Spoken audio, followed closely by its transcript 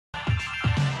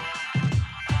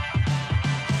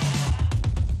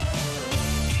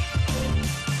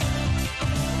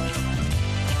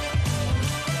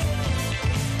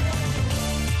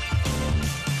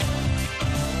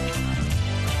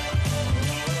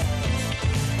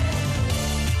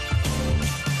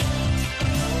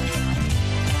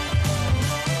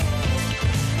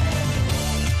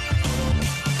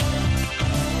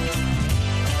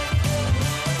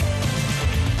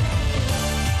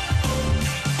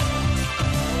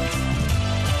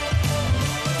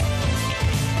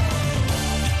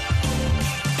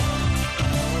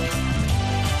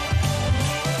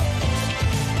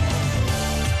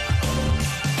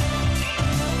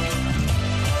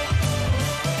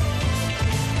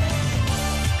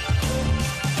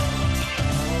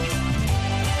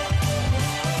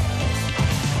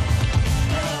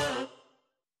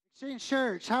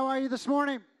church. How are you this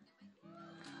morning?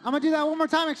 I'm going to do that one more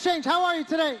time. Exchange, how are you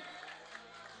today?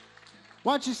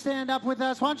 Why don't you stand up with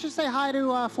us? Why don't you say hi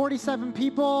to 47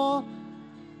 people?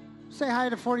 Say hi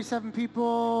to 47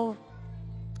 people.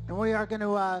 And we are going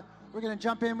to we're going to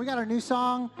jump in. We got our new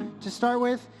song to start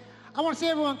with. I want to see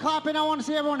everyone clapping. I want to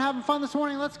see everyone having fun this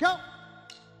morning. Let's go.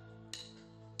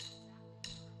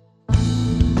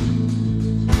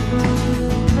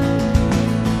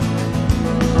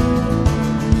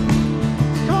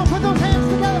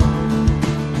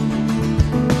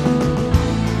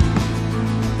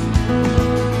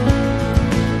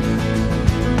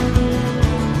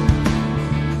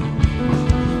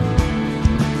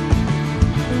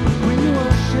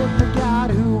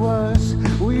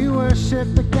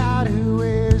 The God who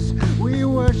is, we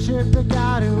worship the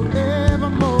God who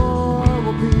evermore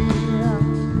will be.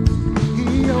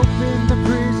 He opened the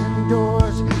prison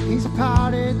doors, he's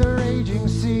parted the raging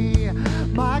sea.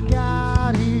 My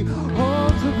God, he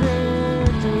holds the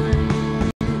victory.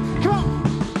 Come on!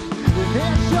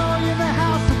 There's joy in the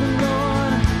house of the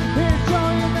Lord, there's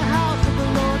joy in the house of the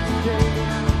Lord today.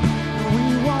 We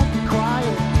won't be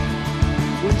quiet,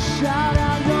 we shout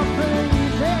out your praise.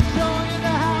 There's joy in the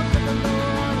house of the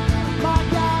Lord. My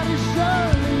God is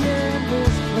surely in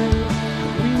this place.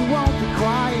 We won't be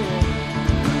quiet.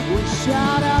 We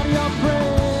shout out your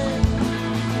praise.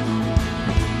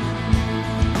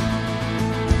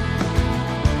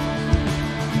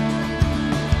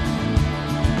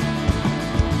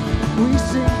 We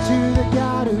sing to the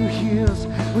God who heals.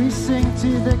 We sing to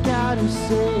the God who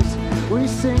saves. We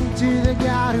sing to the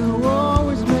God who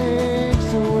always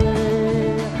makes a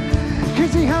way.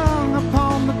 'Cause he hung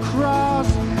upon the cross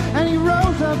and he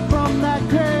rose up from that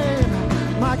grave.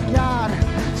 My God,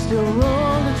 still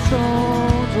rolling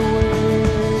stones away.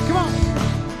 Come on.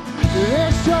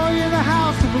 There's joy in the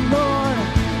house of the Lord.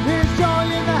 There's joy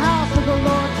in the house of the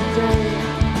Lord today.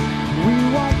 We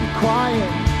won't be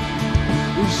quiet.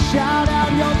 We shout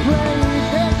out your praise.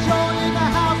 There's joy in the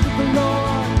house of the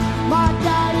Lord. My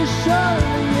God is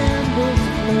surely in this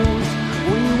place.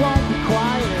 We won't be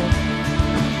quiet.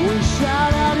 We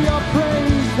shout out your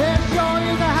praise. There's joy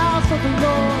in the house of the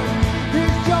Lord.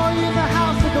 There's joy in the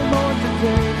house of the Lord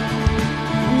today.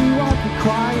 We won't be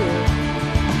quiet.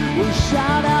 We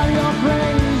shout out your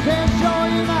praise. There's joy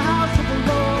in the house of the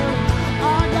Lord.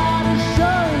 Our God is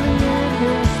surely in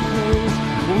this place.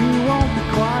 We won't be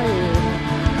quiet.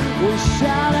 We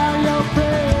shout out your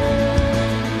praise.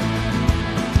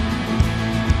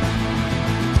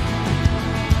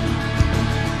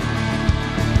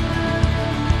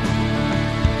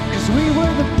 'Cause we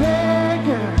were the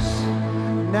beggars,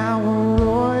 now we're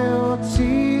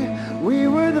royalty. We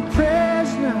were the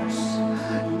prisoners,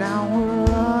 now we're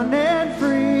running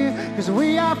free. 'Cause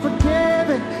we are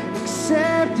forgiven,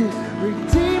 accepted,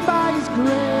 redeemed by his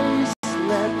grace.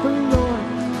 Let the Lord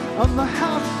of the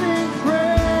house sing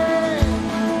praise.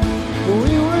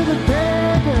 We were the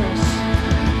beggars,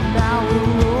 now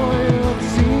we're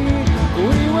royalty.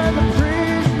 We were the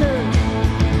prisoners,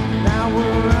 now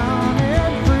we're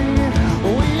running free.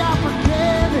 We are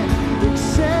forgiven,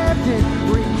 accepted,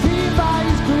 redeemed by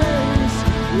his grace.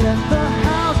 Let the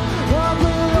house of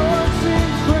the Lord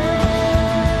sing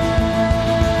praise.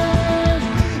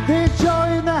 There's joy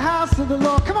in the house of the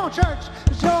Lord. Come on, church.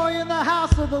 There's joy in the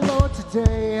house of the Lord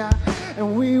today.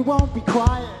 And we won't be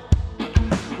quiet.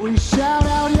 We shout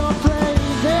out your praise.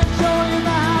 There's joy in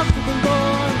the house of the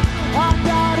Lord. Our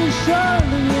God is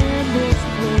surely in this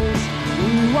place.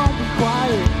 We won't be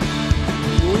quiet.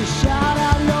 We shout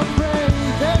out your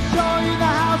praise. There's joy in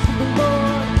the house of the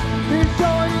Lord. There's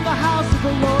joy in the house of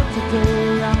the Lord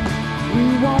today. We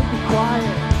won't be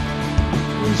quiet.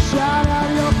 We shout out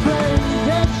your praise.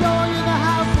 There's joy in the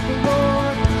house of the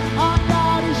Lord. Our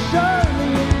God is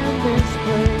surely in this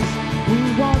place. We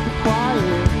won't be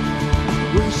quiet.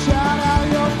 We shout out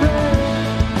your praise.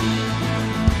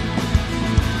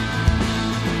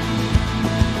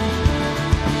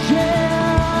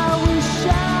 Yeah, we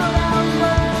shout out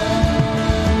praise.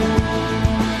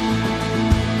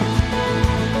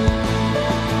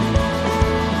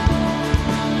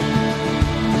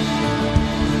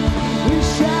 We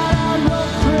shout out your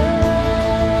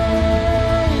praise.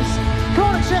 Come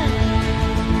on, Shane.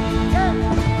 Yeah.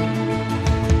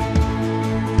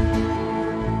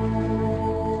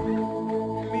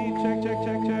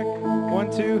 Check. 1,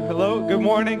 2. Hello. Good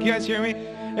morning. Can you guys hear me?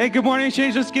 Hey, good morning,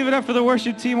 Exchange. Let's give it up for the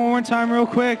worship team one more time real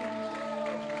quick.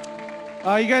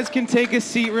 You guys can take a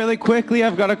seat really quickly.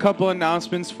 I've got a couple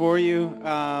announcements for you.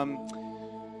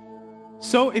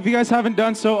 So if you guys haven't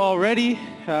done so already,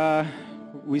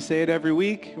 we say it every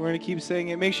week. We're going to keep saying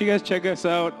it. Make sure you guys check us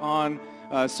out on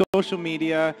social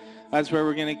media. That's where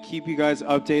we're going to keep you guys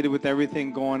updated with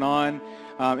everything going on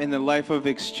in the life of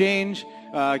Exchange.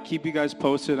 Keep you guys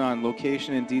posted on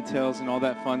location and details and all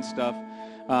that fun stuff.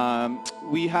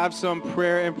 We have some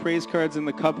prayer and praise cards in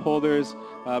the cup holders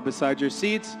beside your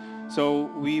seats. So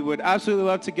we would absolutely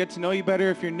love to get to know you better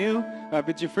if you're new. If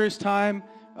it's your first time,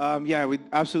 we'd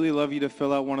absolutely love you to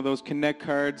fill out one of those Connect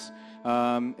cards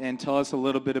and tell us a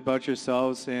little bit about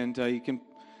yourselves. And you can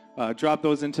drop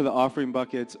those into the offering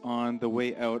buckets on the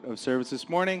way out of service this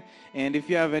morning. And if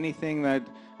you have anything that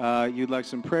you'd like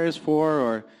some prayers for,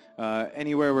 or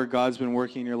anywhere where God's been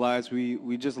working in your lives,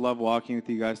 we just love walking with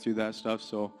you guys through that stuff.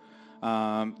 So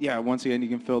once again, you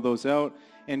can fill those out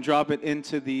and drop it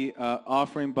into the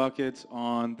offering buckets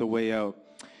on the way out.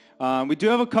 We do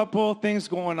have a couple things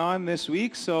going on this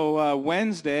week. So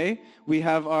Wednesday, we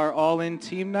have our all-in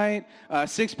team night,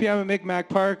 6 p.m. at Micmac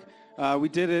Park. We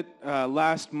did it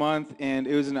last month, and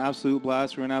it was an absolute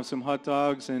blast. We're going to have some hot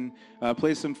dogs and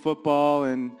play some football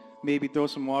and maybe throw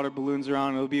some water balloons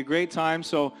around. It'll be a great time.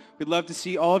 So we'd love to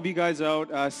see all of you guys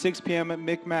out, 6 p.m. at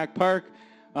Micmac Park,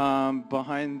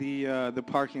 behind the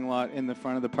parking lot in the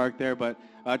front of the park there. But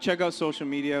check out social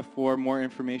media for more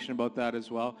information about that as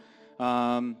well.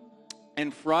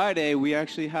 And Friday, we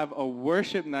actually have a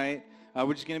worship night,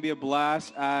 which is going to be a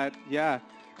blast at,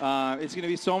 it's going to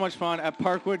be so much fun at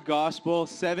Parkwood Gospel,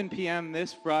 7 p.m.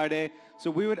 this Friday. So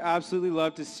we would absolutely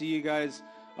love to see you guys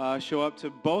show up to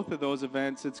both of those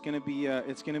events. It's going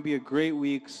to be a great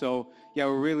week. So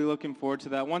we're really looking forward to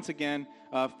that. Once again,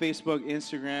 Facebook,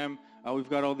 Instagram, we've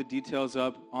got all the details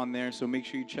up on there. So make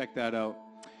sure you check that out.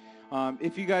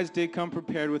 If you guys did come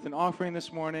prepared with an offering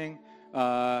this morning,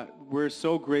 we're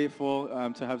so grateful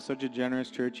to have such a generous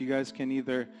church. You guys can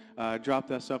either drop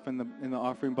that stuff in the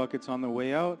offering buckets on the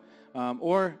way out,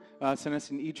 or send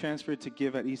us an e-transfer to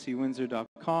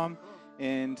give@ecwindsor.com.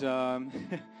 And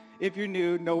if you're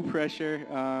new, no pressure.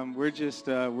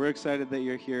 We're excited that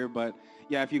you're here. But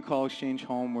if you call Exchange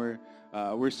home, we're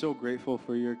so grateful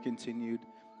for your continued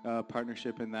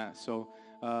partnership in that. So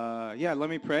let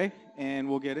me pray, and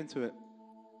we'll get into it.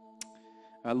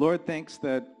 Lord, thanks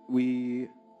that we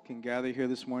can gather here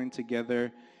this morning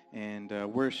together and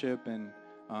worship and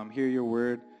hear your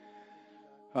word.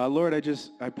 Lord,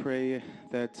 I pray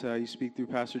that you speak through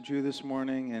Pastor Drew this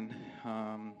morning, and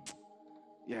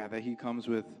that he comes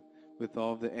with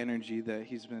all the energy that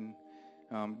he's been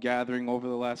gathering over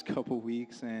the last couple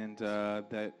weeks, and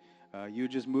that you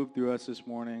just move through us this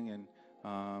morning, and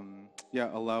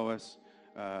allow us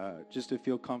just to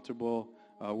feel comfortable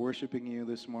worshiping you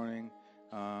this morning.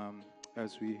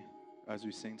 As we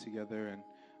sing together, and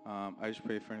I just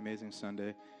pray for an amazing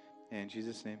Sunday. In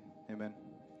Jesus' name, amen.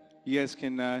 You guys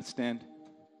can stand.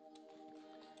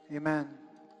 Amen.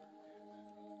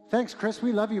 Thanks, Chris.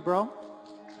 We love you, bro.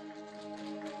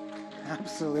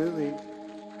 Absolutely.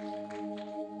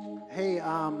 Hey,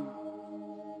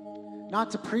 not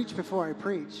to preach before I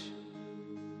preach.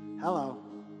 Hello.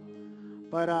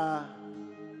 But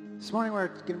this morning we're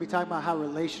going to be talking about how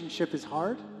relationship is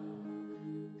hard.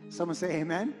 Someone say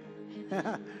amen.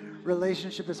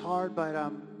 Relationship is hard, but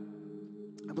I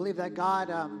believe that God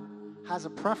has a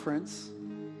preference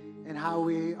in how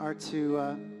we are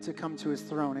to come to his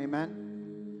throne.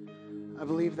 Amen. I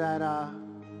believe that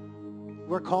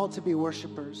we're called to be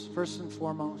worshipers, first and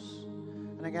foremost.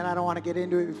 And again, I don't want to get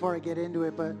into it before I get into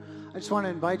it, but I just want to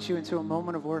invite you into a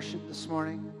moment of worship this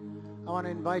morning. I want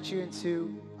to invite you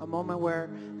into a moment where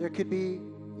there could be,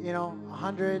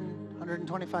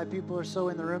 125 people or so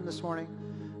in the room this morning.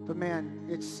 But man,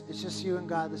 it's just you and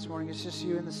God this morning. It's just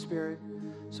you and the Spirit.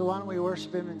 So why don't we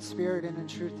worship him in spirit and in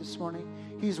truth this morning?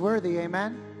 He's worthy,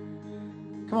 amen?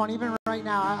 Come on, even right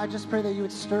now, I just pray that you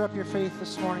would stir up your faith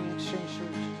this morning in Exchange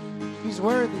Church. He's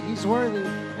worthy,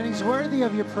 and he's worthy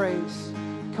of your praise.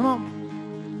 Come on.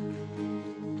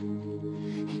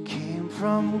 He came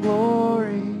from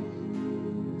glory,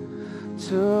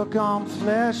 took on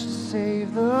flesh to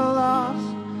save the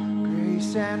lost.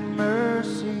 Grace and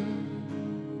mercy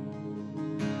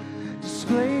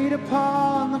displayed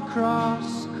upon the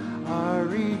cross, our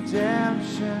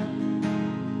redemption.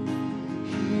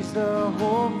 He's the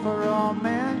hope for all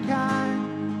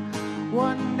mankind,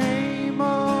 one name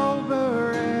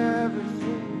over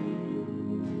everything,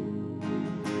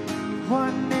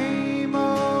 one name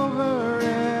over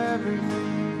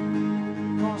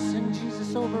everything. Come on, sing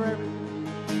Jesus over everything.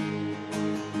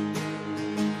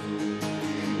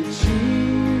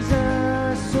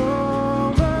 Jesus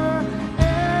over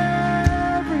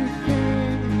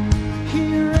everything,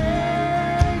 he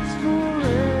reigns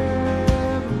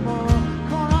forevermore.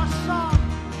 Come on,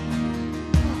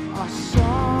 our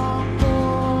song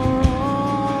forever.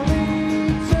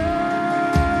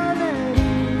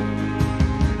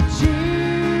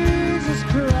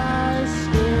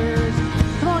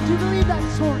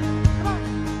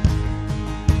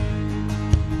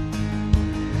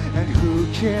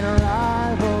 can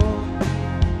rival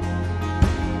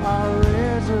our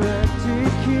resurrected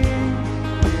King.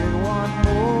 In one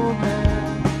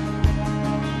moment,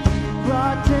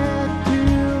 brought death to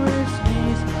his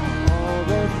knees. All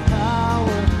the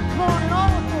power, come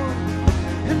on,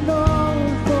 and all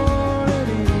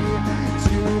authority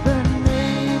to the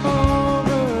name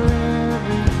over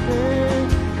everything.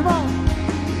 Come on,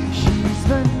 he's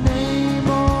the name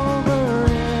over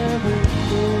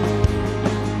everything.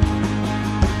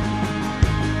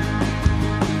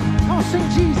 Oh, sing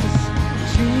Jesus.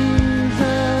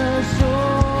 Jesus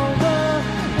over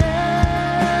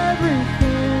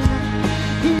everything.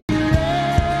 He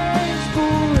reigns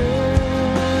forevermore.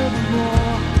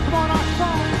 Come on, our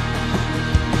song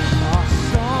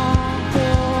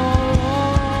for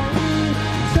all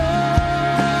eternity.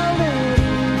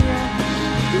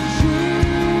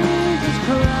 Jesus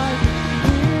Christ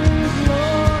is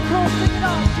Lord. Come on, sing it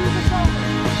out. Jesus over.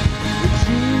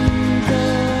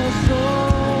 Jesus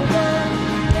over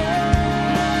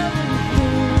everything.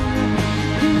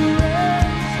 He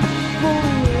reigns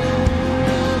forevermore.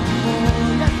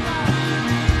 Yes, God.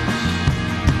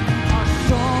 Our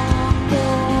song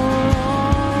for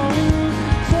all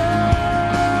eternity.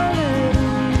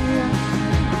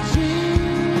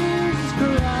 Jesus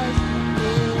Christ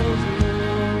is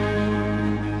Lord.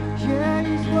 Yeah,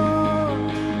 he's Lord.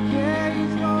 Yeah,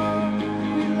 he's Lord.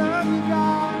 We love you,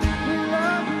 God. We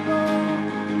love you, Lord.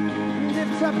 We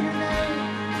lift up your name.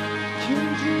 King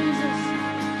Jesus.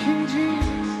 King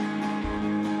Jesus.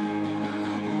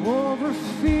 Over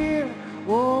fear,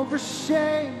 over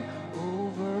shame,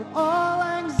 over all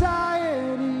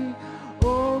anxiety,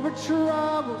 over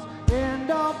troubles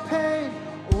and all pain,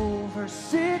 over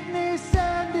sickness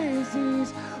and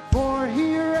disease. For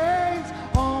he reigns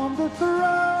on the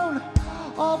throne.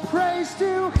 All praise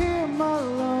to him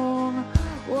alone.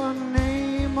 One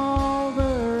name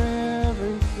over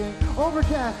everything. Over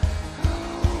death.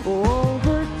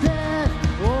 Over death,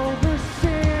 over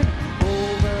sin,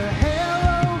 over hell,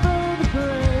 over the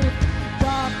grave.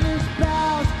 Darkness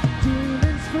bows,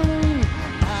 demons flee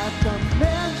at the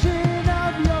mention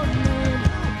of your name.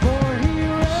 For he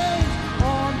reigns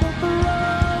on the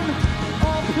throne.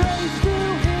 All praise to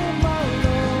him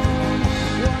alone.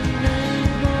 One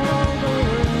name over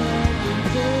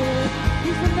everything.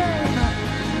 He's the name.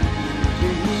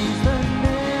 He's the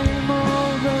name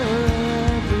over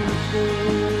everything.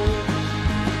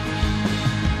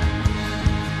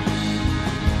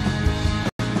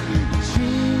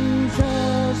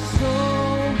 Jesus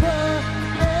over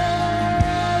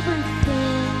everything.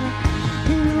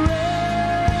 He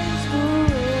reigns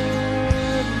forevermore.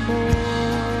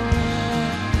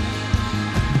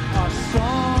 Our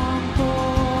song for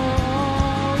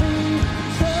all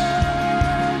eternity.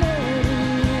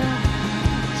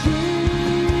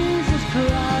 Jesus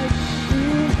Christ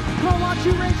is. Come on, why don't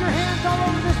you raise your hands all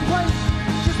over this place?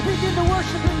 Just begin to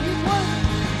worship him. He's worthy.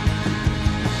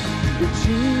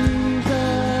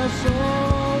 Jesus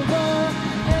over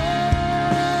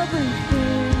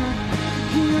everything.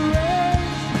 He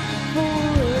reigns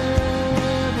forevermore.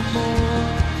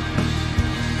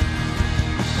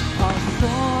 Our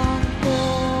song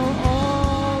for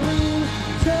all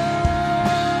eternity.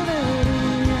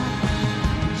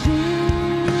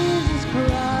 Jesus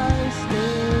Christ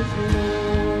is Lord.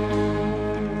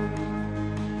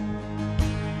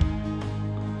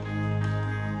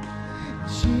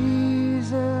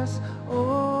 Jesus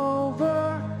over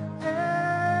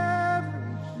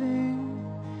everything.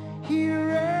 He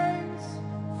reigns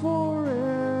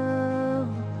forever.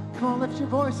 Come on, let your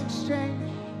voice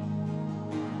exchange.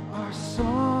 Our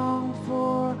song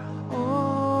for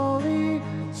all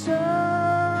eternity.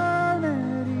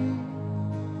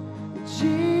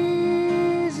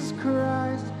 Jesus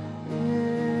Christ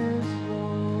is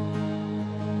Lord.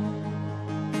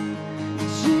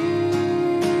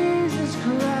 Jesus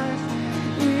Christ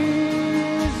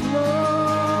is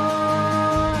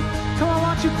Lord. Come on, why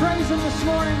don't you praise him this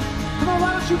morning? Come on,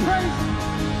 why don't you praise him?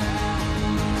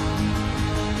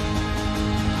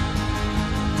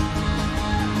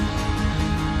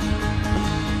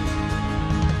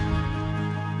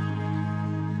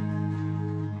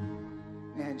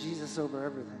 Man, Jesus over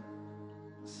everything.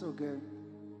 So good.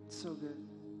 So good.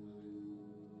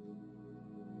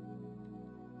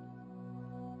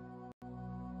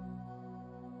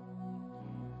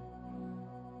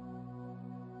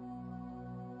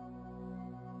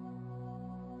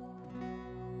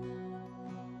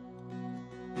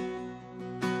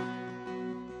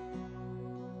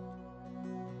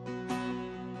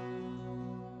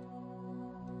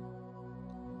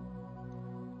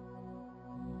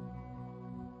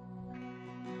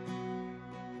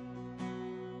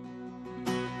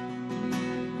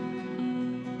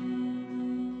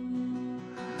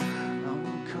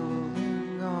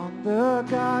 the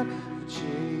God of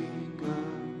Jacob,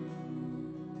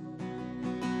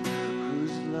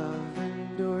 whose love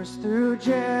endures through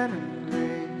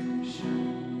generations.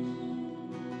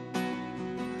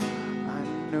 I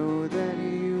know that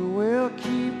you will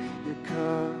keep your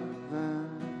covenant.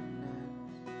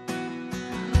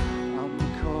 I'm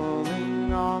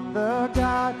calling on the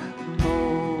God of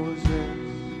Moses,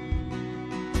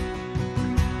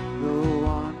 the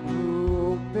one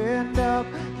who opened up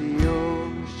the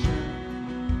ocean.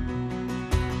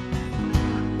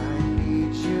 I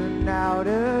need you now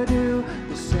to do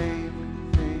the same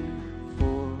thing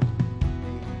for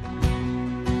me.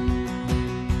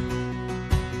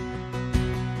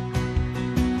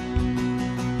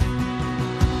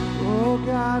 Oh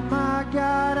God, my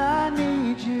God, I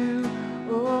need you.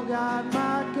 Oh God,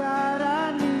 my God,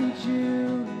 I need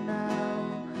you now.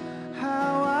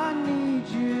 How I need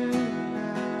you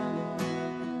now.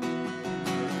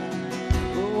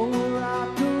 Oh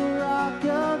rock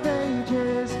of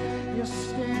ages, you're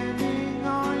standing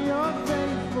on your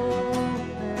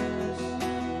faithfulness,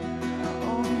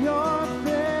 on your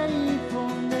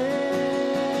faithfulness.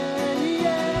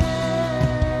 Yeah,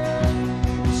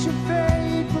 it's your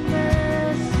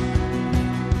faithfulness.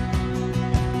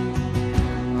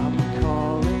 I'm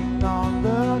calling on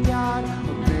the God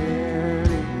of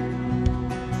Mary,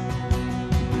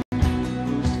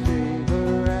 whose favor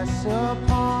rests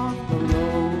upon the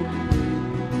lowly.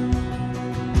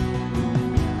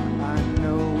 I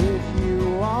know with you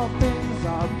all things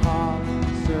are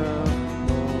possible.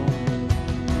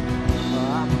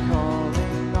 I'm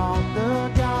calling on the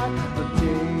God of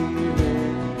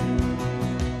David,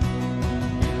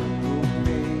 who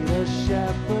made a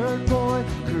shepherd boy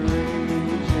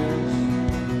courageous.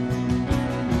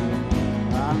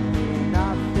 I may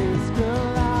not face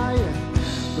Goliath,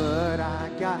 but I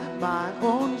got my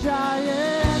own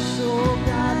giants. Oh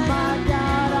God, my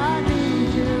God, I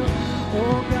need you.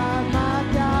 Oh God, my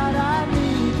God, I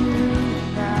need you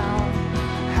now.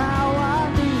 How I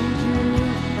need you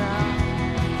now.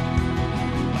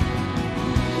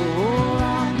 Oh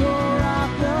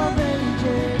rock of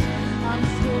ages, I'm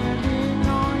standing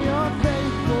on your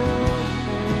faithfulness,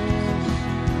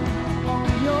 on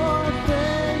your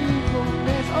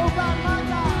faithfulness. Oh God, my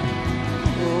God.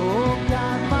 Oh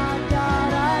God, my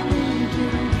God, I need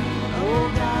you. Oh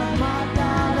God, my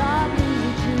God, I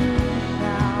need you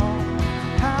now.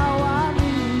 How I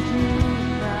need you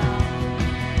now.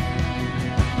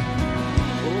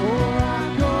 Oh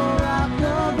rock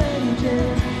of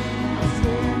ages, I'm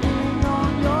standing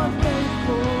on your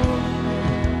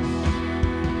faithfulness,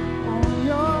 on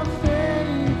your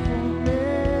faithfulness.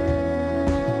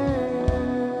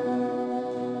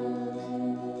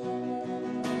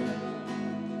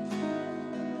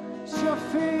 It's your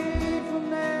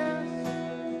faithfulness.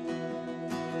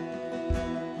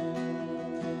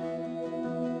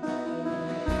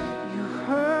 You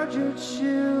heard your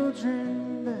children,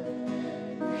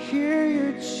 you hear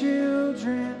your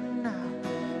children now.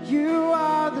 You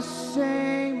are the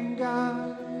same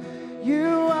God.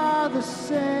 You are the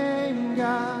same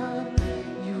God.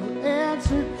 You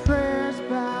answered prayers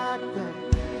back then,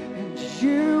 and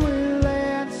you will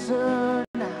answer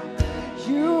now.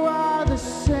 You are the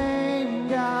same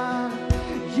God.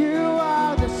 You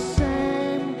are the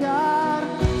same God.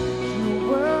 You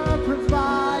were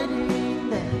providing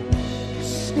then, you're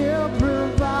still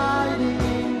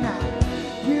providing now.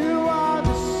 You are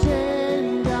the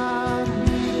same God.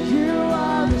 You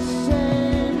are the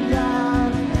same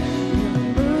God. You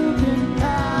moved in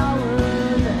power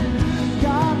then,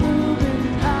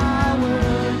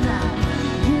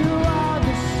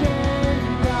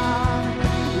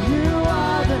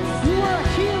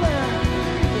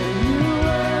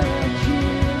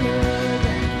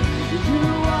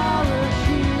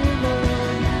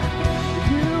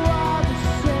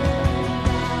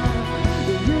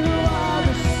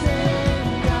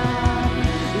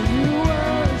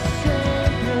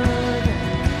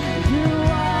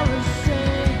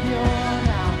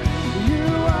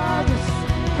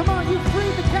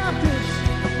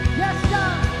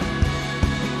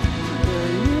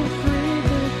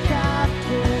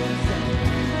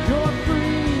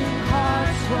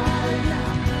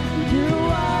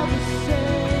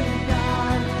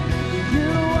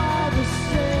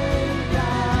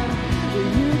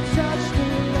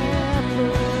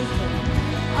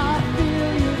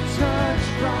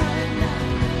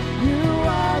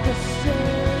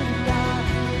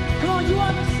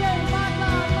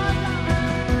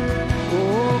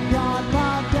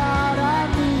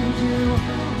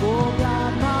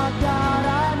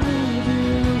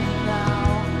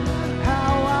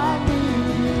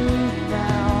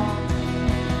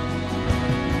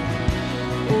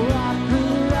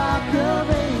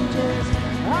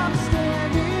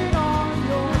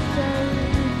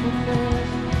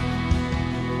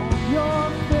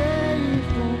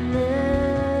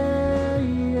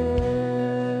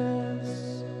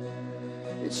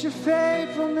 It's your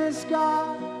faithfulness,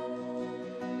 God.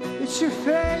 It's your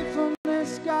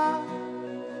faithfulness, God.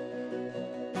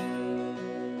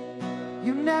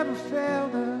 You've never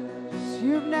failed us.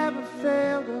 You've never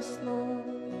failed us, Lord.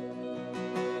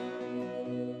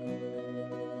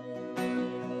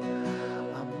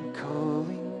 I'm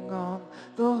calling on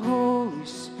the Holy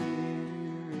Spirit,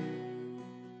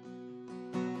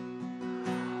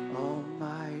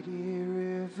 almighty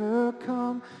river,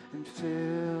 come and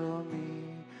fill me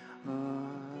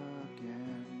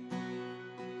again.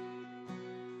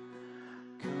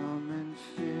 Come and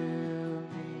fill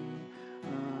me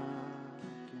again.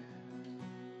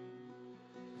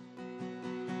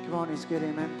 Come on, he's good,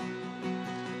 amen.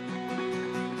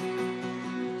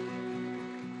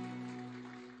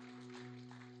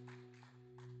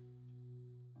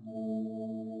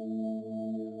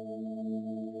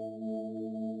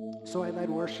 So I led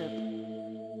worship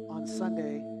on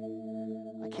Sunday.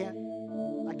 I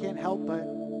can't help but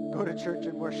go to church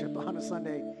and worship on a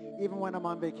Sunday, even when I'm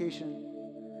on vacation.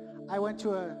 I went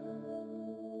to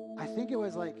I think it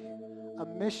was like a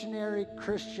missionary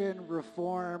Christian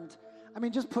Reformed. I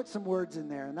mean, just put some words in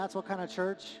there, and that's what kind of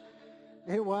church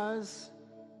it was.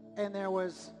 And there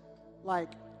was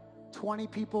like 20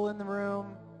 people in the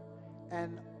room,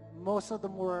 and most of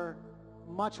them were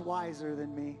much wiser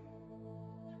than me.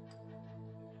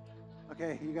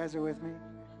 Okay, you guys are with me?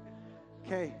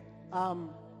 Okay,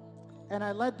 and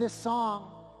I led this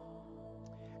song,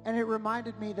 and it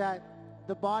reminded me that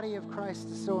the body of Christ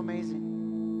is so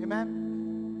amazing. Amen?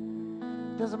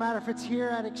 Doesn't matter if it's here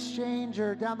at Exchange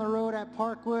or down the road at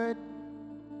Parkwood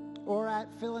or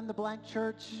at Fill in the Blank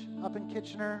Church up in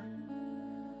Kitchener.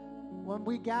 When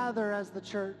we gather as the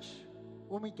church,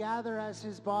 when we gather as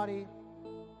his body,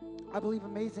 I believe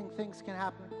amazing things can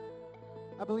happen.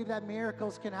 I believe that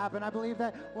miracles can happen. I believe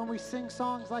that when we sing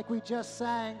songs like we just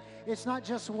sang, it's not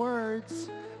just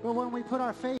words, but when we put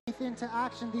our faith into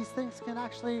action, these things can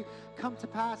actually come to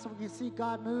pass, and we can see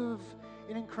God move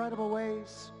in incredible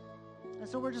ways. And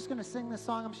so we're just going to sing this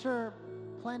song. I'm sure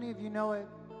plenty of you know it,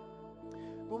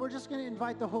 but we're just going to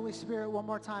invite the Holy Spirit one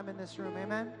more time in this room.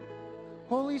 Amen?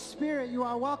 Holy Spirit, you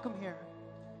are welcome here.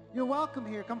 You're welcome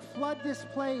here. Come flood this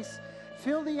place.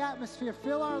 Fill the atmosphere.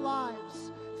 Fill our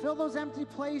lives. Fill those empty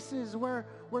places where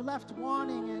we're left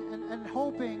wanting and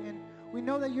hoping. And we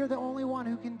know that you're the only one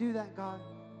who can do that, God.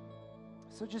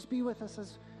 So just be with us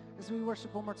as we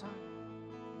worship one more time.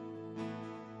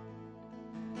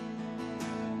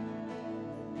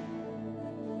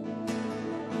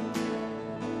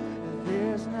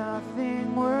 There's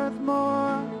nothing worth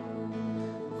more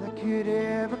that could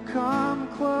ever come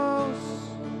close.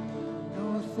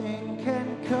 Nothing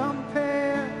can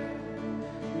compare.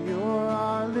 You're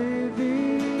our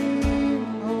living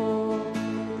hope.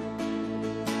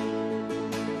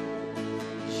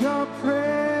 Your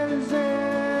presence,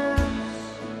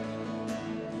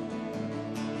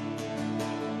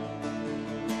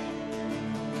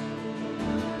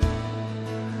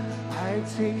 I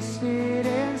tasted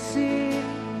and seen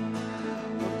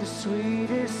of the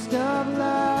sweetest of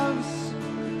loves,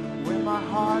 when my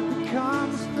heart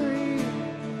becomes free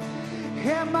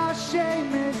and my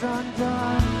shame is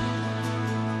undone.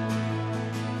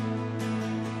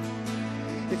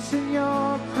 It's in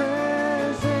your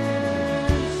presence,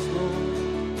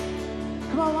 Lord.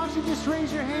 Come on, why don't you just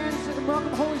raise your hands and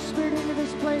welcome Holy Spirit into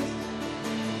this place.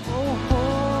 Oh,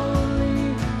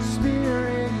 Holy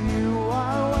Spirit, you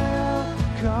are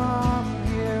welcome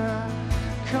here.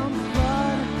 Come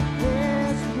flood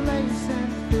this place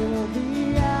and fill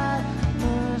the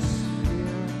atmosphere.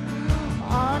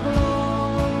 Our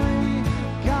glory,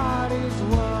 God, is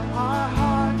what our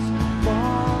hearts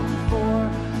long for.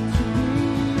 To be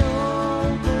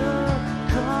overcome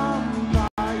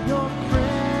by your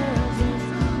presence,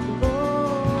 Lord.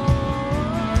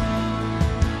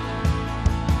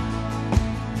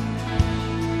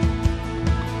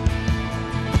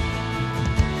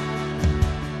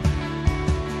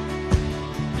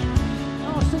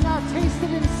 Oh, sing out, taste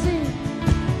it and see.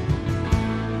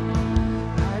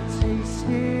 I've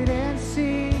tasted and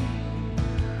seen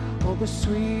all the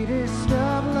sweetest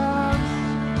of loves,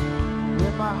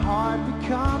 when my heart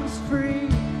becomes free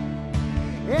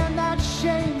and that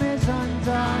shame is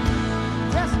undone.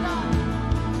 Yes, God.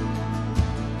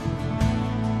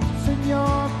 It's in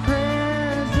your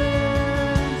presence,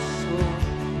 Lord.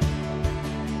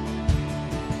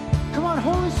 Come on,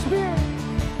 Holy Spirit.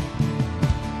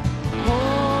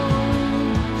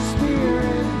 Holy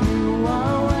Spirit, you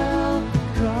are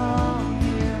welcome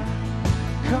here.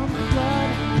 Come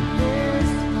flood this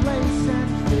place and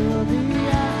fill the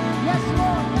atmosphere. Yes,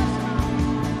 Lord, yes, God.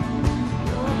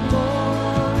 Your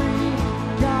glory,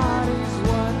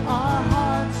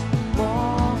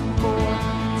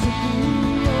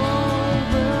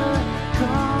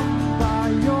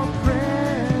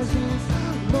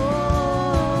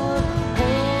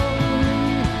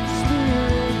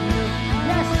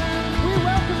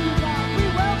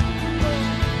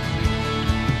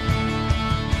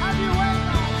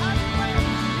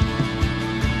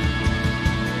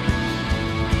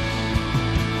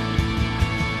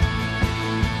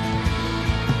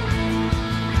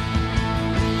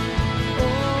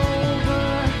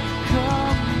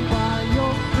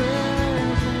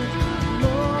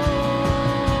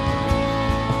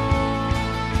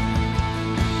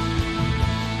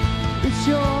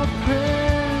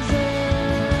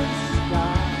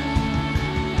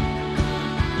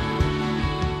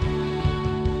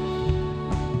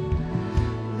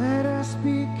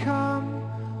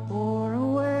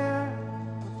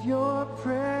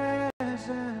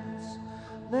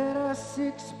 us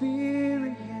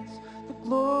experience the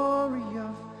glory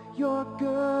of your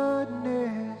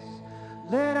goodness.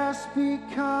 Let us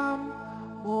become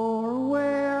more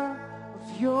aware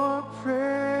of your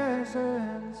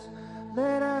presence.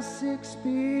 Let us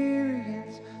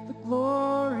experience the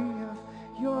glory of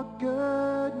your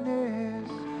goodness.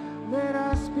 Let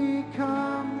us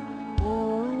become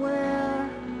more aware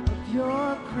of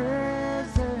your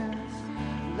presence.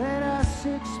 Let us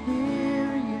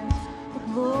experience the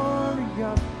glory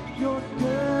of your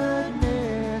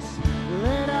goodness.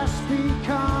 Let us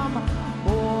become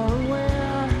more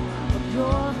aware of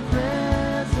your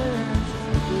presence.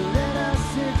 Let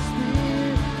us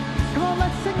experience. Come on,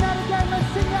 let's sing that again.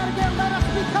 Let's sing that again. Let us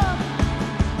become.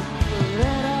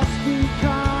 Let us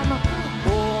become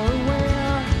more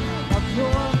aware of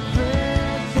your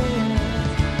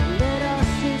presence. Let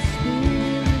us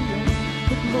experience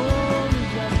the glory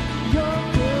of your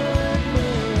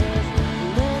goodness.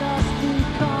 Let us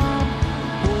become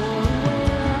more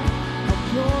aware of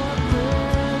your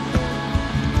presence.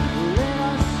 Let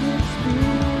us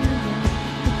experience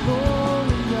the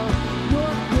glory of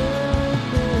your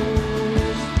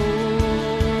goodness, Lord.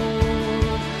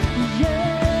 Yeah.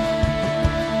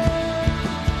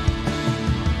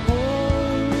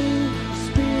 Holy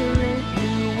Spirit,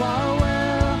 you are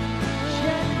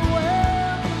welcome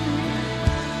here.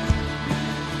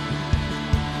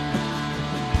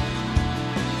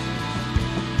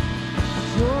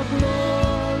 Your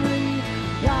glory,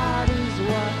 God, is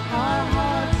what our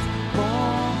hearts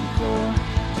long for.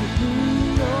 To be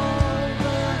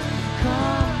overcome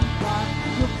by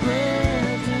your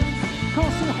presence. Come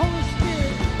on, sing Holy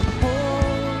Spirit. Holy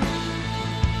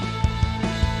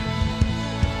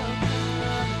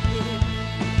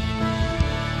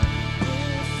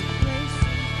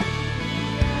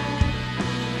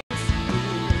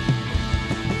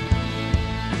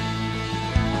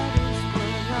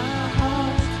our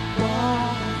hearts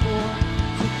long for.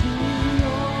 To be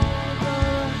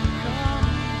overcome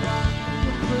by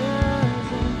your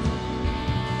presence.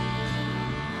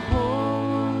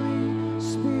 Holy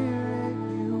Spirit,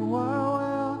 you are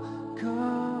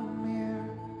welcome here.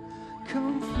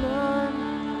 Come flood.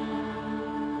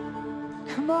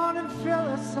 Come on and fill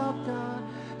us up, God.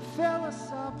 Fill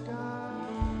us up, God.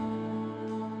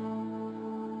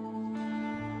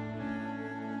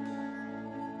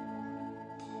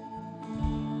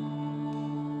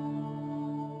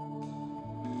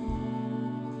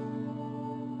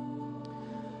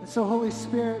 And so, Holy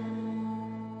Spirit,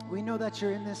 we know that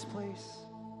you're in this place.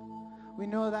 We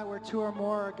know that where two or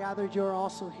more are gathered, you're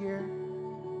also here.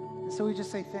 And so we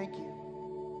just say thank you.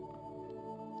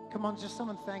 Come on, just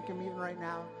someone thank him even right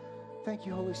now. Thank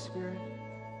you, Holy Spirit.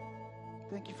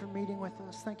 Thank you for meeting with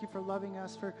us. Thank you for loving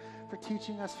us, for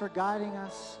teaching us, for guiding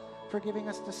us, for giving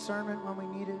us discernment when we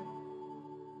need it.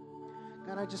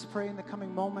 God, I just pray in the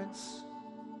coming moments,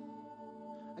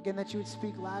 again, that you would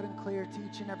speak loud and clear to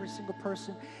each and every single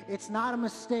person. It's not a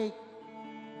mistake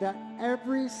that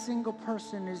every single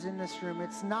person is in this room.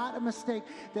 It's not a mistake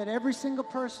that every single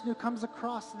person who comes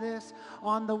across this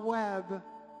on the web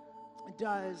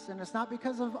does. And it's not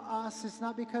because of us. It's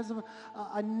not because of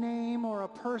a name or a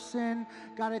person.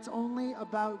 God, it's only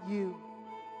about you.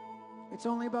 It's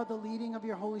only about the leading of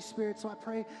your Holy Spirit. So I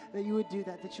pray that you would do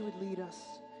that, that you would lead us.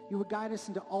 You would guide us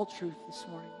into all truth this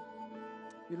morning.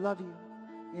 We love you.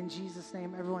 In Jesus'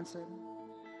 name, everyone said,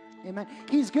 amen.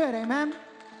 He's good, amen.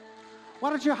 Why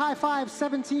don't you high five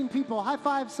 17 people? High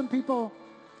five some people.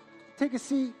 Take a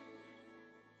seat.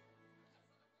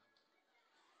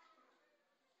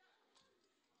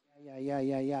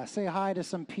 Yeah. Say hi to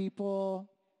some people.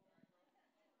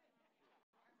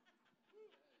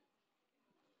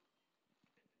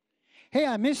 Hey,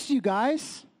 I missed you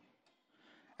guys.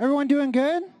 Everyone doing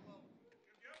good?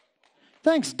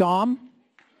 Thanks, Dom.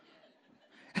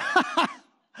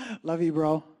 Love you,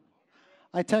 bro.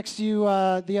 I texted you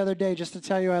the other day just to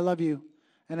tell you I love you,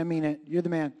 and I mean it. You're the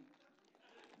man.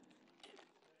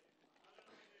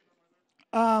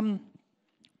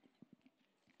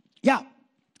 Yeah.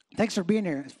 Thanks for being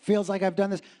here. It feels like I've done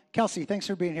this. Kelsey, thanks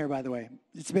for being here, by the way.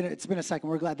 It's been a second.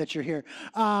 We're glad that you're here.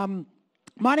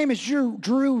 My name is Drew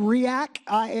Riach.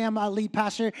 I am a lead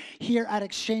pastor here at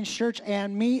Exchange Church,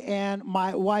 and me and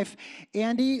my wife,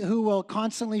 Andy, who will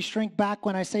constantly shrink back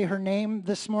when I say her name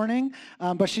this morning,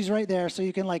 but she's right there, so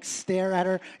you can like stare at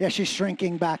her. Yeah, she's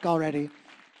shrinking back already.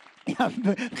 Yeah,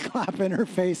 clap in her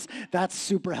face. That's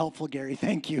super helpful, Gary.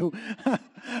 Thank you.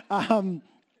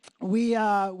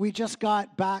 we just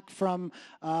got back from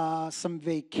some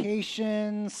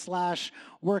vacation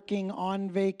 / working on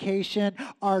vacation.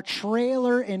 Our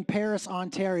trailer in Paris,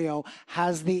 Ontario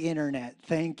has the internet.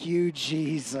 Thank you,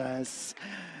 Jesus.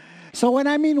 So when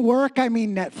I mean work, I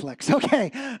mean Netflix.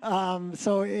 Okay,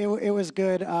 so it was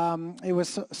good. It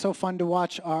was so fun to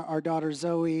watch our daughter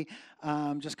Zoe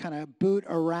just kind of boot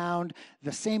around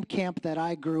the same camp that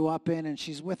I grew up in, and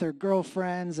she's with her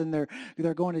girlfriends, and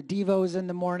they're going to Devos in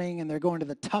the morning, and they're going to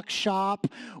the Tuck Shop,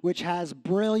 which has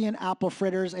brilliant apple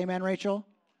fritters. Amen, Rachel?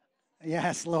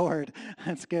 Yes, Lord.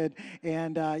 That's good.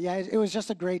 And yeah, it was just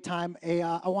a great time.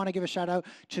 I want to give a shout out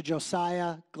to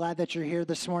Josiah. Glad that you're here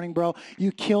this morning, bro.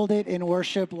 You killed it in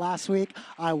worship last week.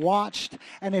 I watched,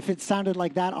 and if it sounded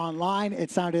like that online, it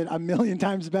sounded a million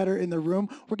times better in the room.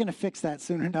 We're going to fix that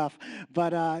soon enough.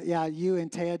 But yeah, you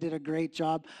and Taya did a great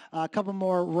job. A couple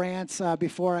more rants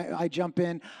before I jump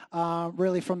in.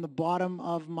 Really from the bottom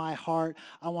of my heart,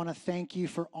 I want to thank you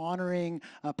for honoring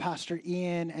Pastor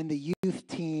Ian and the youth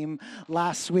team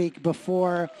last week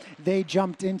before they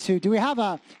jumped into. Do we have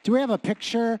a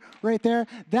picture right there?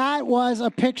 That was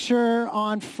a picture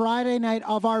on Friday night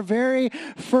of our very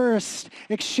first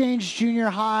Exchange Junior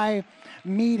High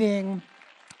meeting.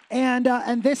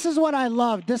 And this is what I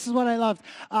loved.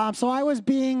 So I was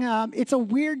being, it's a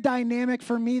weird dynamic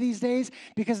for me these days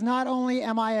because not only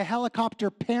am I a helicopter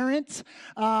parent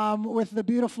with the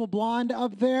beautiful blonde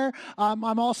up there,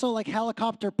 I'm also like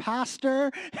helicopter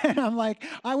pastor. And I'm like,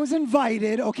 I was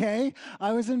invited, okay?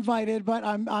 I was invited, but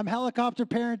I'm helicopter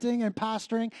parenting and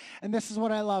pastoring. And this is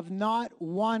what I love. Not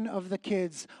one of the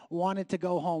kids wanted to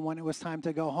go home when it was time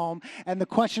to go home. And the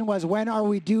question was, when are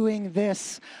we doing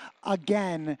this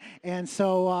again? And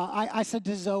so I said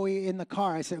to Zoe in the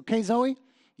car, I said, okay, Zoe,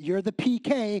 you're the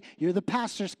PK, you're the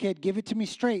pastor's kid, give it to me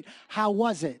straight. How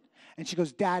was it? And she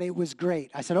goes, Dad, it was great.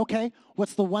 I said, okay,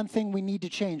 what's the one thing we need to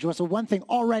change? What's the one thing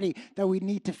already that we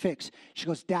need to fix? She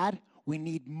goes, Dad, we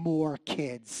need more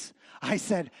kids. I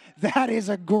said, that is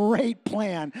a great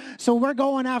plan. So we're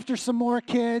going after some more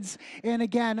kids. And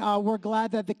again, we're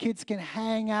glad that the kids can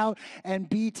hang out and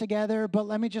be together. But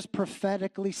let me just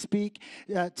prophetically speak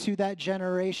to that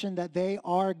generation that they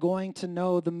are going to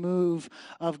know the move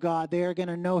of God. They are going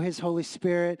to know His Holy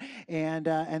Spirit, and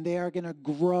they are going to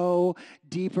grow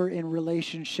deeper in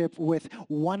relationship with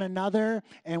one another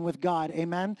and with God.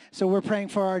 Amen. So we're praying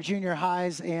for our junior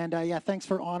highs. And yeah, thanks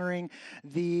for honoring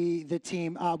the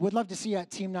team. Would love to see you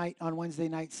at team night on Wednesday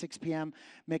night, 6 p.m.,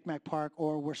 Micmac Park,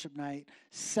 or worship night,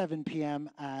 7 p.m.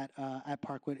 at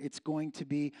Parkwood. It's going to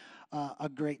be a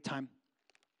great time.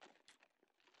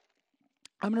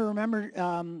 I'm going to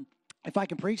remember, if I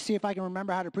can preach, see if I can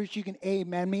remember how to preach. You can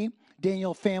amen me,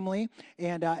 Daniel family,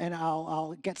 and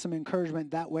I'll get some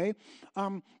encouragement that way.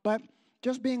 But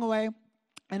just being away,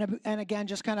 and again,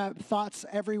 just kind of thoughts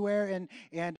everywhere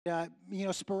and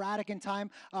sporadic in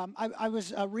time. I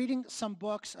was reading some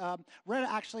books, read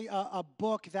actually a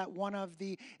book that one of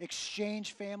the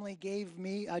exchange family gave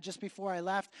me just before I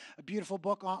left, a beautiful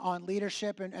book on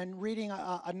leadership, and reading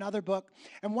another book.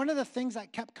 And one of the things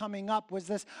that kept coming up was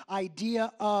this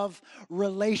idea of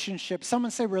relationship. Someone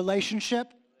say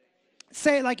relationship.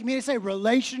 Say it like me, say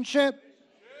relationship.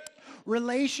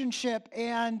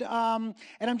 And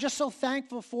I'm just so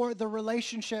thankful for the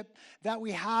relationship that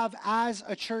we have as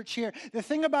a church here. The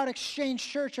thing about Exchange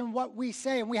Church and what we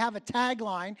say, and we have a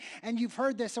tagline, and you've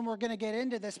heard this, and we're going to get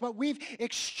into this, but we've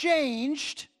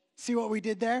exchanged, see what we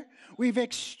did there? We've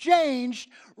exchanged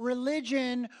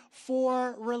religion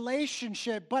for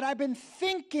relationship. But I've been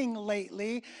thinking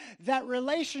lately that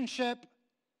relationship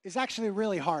is actually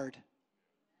really hard.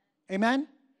 Amen?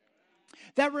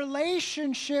 That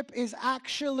relationship is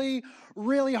actually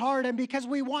really hard. And because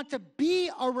we want to be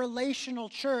a relational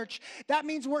church, that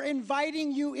means we're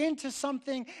inviting you into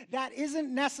something that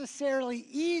isn't necessarily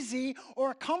easy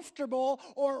or comfortable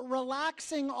or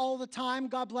relaxing all the time.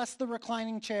 God bless the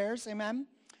reclining chairs. Amen.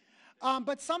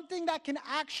 But something that can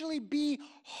actually be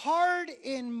hard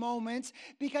in moments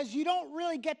because you don't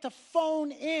really get to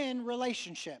phone in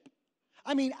relationship.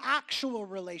 I mean, actual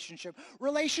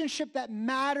relationship that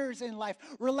matters in life,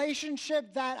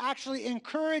 relationship that actually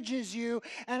encourages you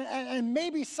and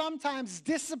maybe sometimes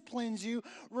disciplines you.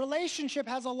 Relationship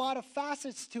has a lot of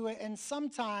facets to it, and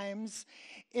sometimes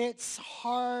it's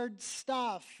hard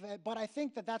stuff. But I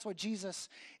think that that's what Jesus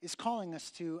is calling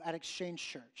us to at Exchange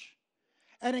Church.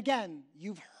 And again,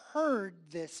 you've heard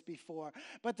this before,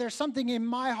 but there's something in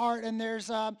my heart, and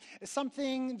there's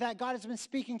something that God has been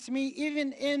speaking to me,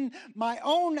 even in my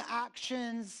own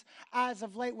actions as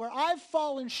of late, where I've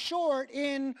fallen short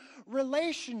in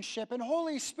relationship. And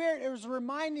Holy Spirit, it was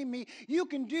reminding me, you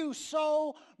can do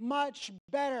so much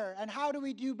better. And how do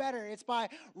we do better? It's by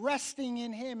resting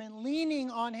in Him and leaning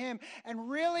on Him and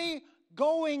really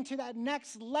going to that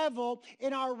next level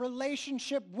in our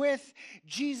relationship with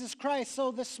Jesus Christ.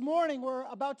 So this morning, we're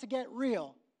about to get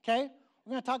real, okay?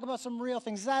 We're going to talk about some real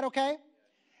things. Is that okay?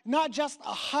 Not just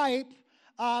a hype,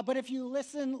 but if you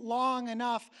listen long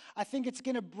enough, I think it's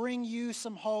going to bring you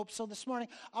some hope. So this morning,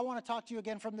 I want to talk to you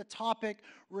again from the topic,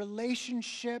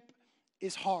 relationship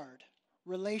is hard.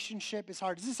 Relationship is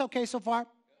hard. Is this okay so far?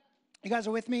 You guys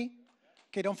are with me?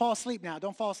 Okay, don't fall asleep now.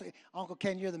 Don't fall asleep. Uncle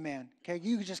Ken, you're the man. Okay,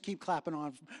 you can just keep clapping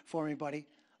on for me, buddy.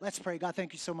 Let's pray. God,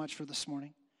 thank you so much for this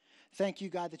morning. Thank you,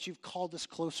 God, that you've called us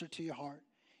closer to your heart.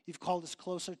 You've called us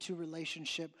closer to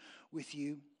relationship with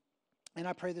you. And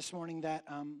I pray this morning that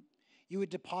you would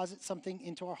deposit something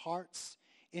into our hearts,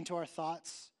 into our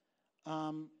thoughts,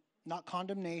 not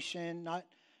condemnation,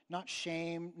 not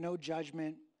shame, no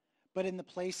judgment, but in the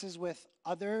places with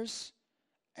others,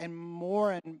 and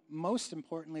more and most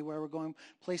importantly, where we're going,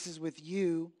 places with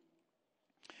you.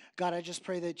 God, I just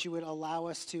pray that you would allow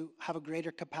us to have a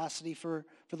greater capacity for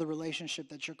the relationship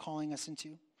that you're calling us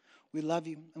into. We love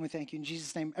you and we thank you. In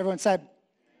Jesus' name, everyone said,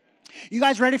 you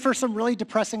guys ready for some really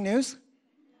depressing news?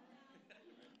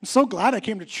 I'm so glad I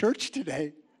came to church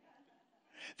today.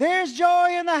 There's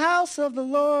joy in the house of the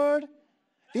Lord.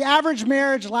 The average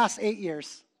marriage lasts 8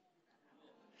 years.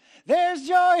 There's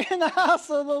joy in the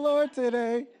house of the Lord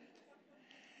today.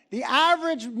 The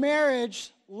average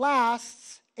marriage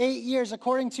lasts 8 years,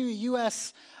 according to a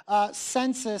U.S.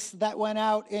 census that went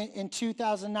out in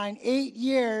 2009. 8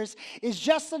 years is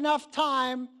just enough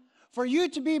time for you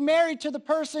to be married to the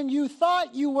person you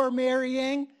thought you were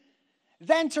marrying,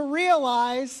 then to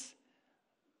realize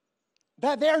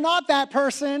that they're not that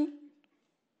person,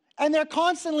 and they're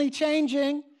constantly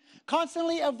changing,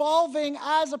 constantly evolving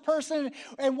as a person,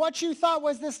 and what you thought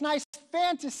was this nice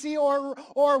fantasy or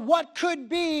what could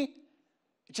be,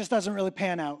 it just doesn't really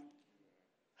pan out.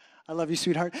 I love you,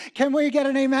 sweetheart. Can we get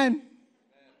an amen?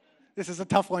 This is a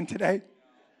tough one today.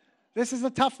 This is a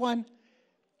tough one.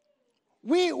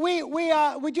 We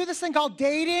do this thing called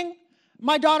dating.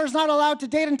 My daughter's not allowed to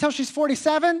date until she's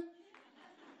 47.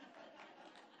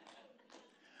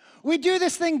 We do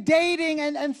this thing dating,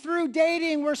 and through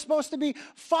dating, we're supposed to be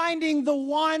finding the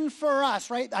one for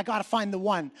us, right? I got to find the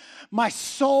one, my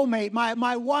soulmate,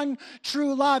 my one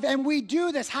true love. And we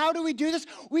do this. How do we do this?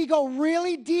 We go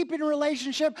really deep in a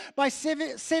relationship by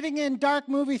sitting in dark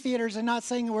movie theaters and not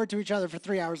saying a word to each other for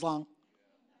 3 hours long.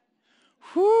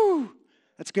 Whew,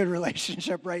 that's a good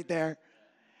relationship right there.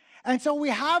 And so we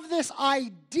have this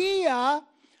idea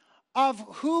of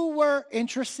who we're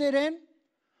interested in,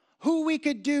 who we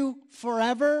could do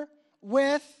forever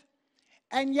with,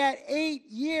 and yet 8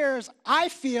 years, I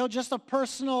feel, just a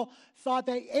personal thought,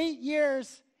 that 8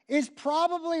 years is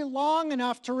probably long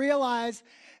enough to realize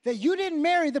that you didn't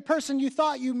marry the person you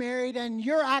thought you married, and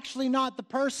you're actually not the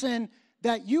person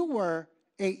that you were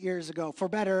 8 years ago, for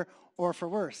better or for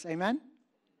worse. Amen?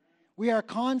 We are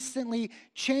constantly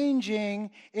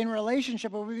changing in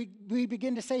relationship, where we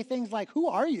begin to say things like, who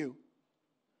are you?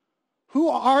 Who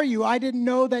are you? I didn't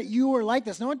know that you were like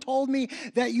this. No one told me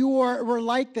that you were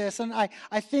like this. And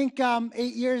I think 8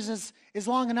 years is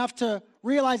long enough to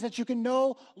realize that you can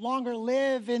no longer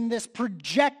live in this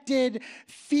projected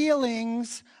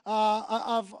feelings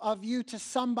of you to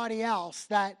somebody else.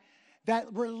 That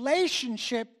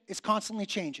relationship is constantly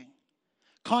changing,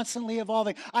 constantly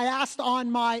evolving. I asked on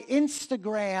my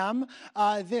Instagram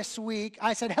this week,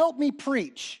 I said, help me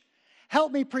preach.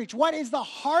 Help me preach. What is the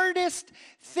hardest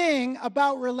thing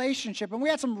about relationship? And we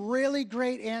had some really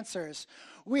great answers.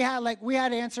 We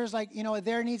had answers like,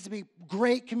 there needs to be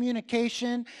great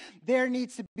communication. There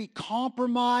needs to be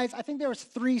compromise. I think there was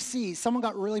 3 C's. Someone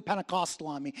got really Pentecostal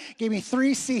on me. Gave me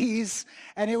 3 C's,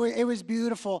 and it was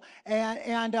beautiful.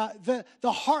 And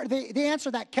the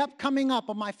answer that kept coming up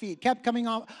on my feed,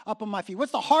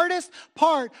 What's the hardest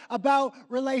part about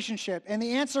relationship? And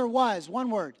the answer was one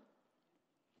word.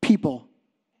 People.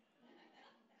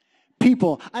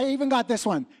 I even got this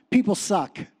one. People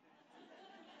suck.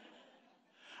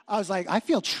 I was like, I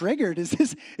feel triggered. Is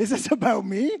this about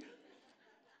me?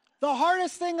 The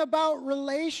hardest thing about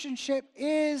relationship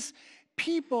is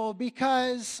people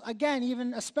because, again,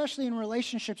 even especially in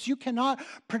relationships, you cannot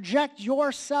project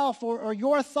yourself or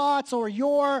your thoughts or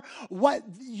what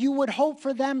you would hope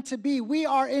for them to be. We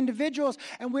are individuals,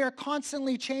 and we are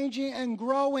constantly changing and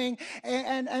growing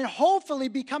and hopefully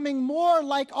becoming more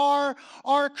like our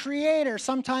Creator.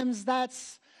 Sometimes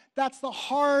that's the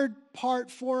hard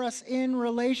part for us in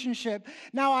relationship.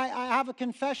 Now, I have a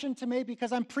confession to make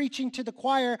because I'm preaching to the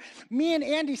choir. Me and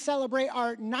Andy celebrate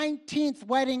our 19th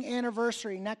wedding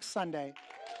anniversary next Sunday.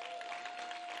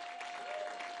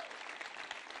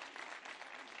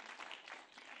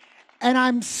 And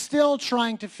I'm still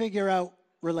trying to figure out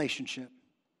relationship.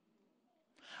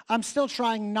 I'm still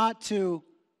trying not to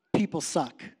people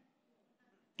suck.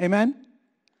 Amen?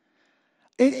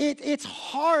 It's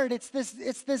hard. It's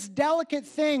this delicate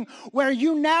thing where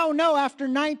you now know after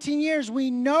 19 years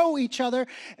we know each other,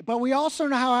 but we also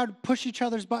know how to push each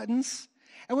other's buttons.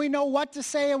 And we know what to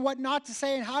say and what not to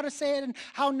say and how to say it and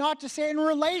how not to say it. And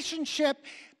relationship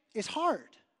is hard.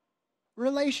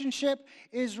 Relationship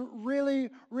is really,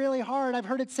 really hard. I've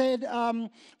heard it said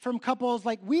from couples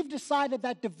like, we've decided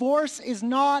that divorce is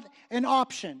not an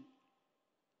option.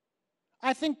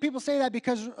 I think people say that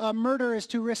because murder is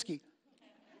too risky.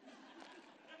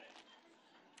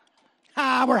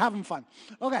 We're having fun.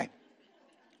 Okay.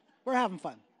 We're having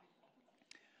fun.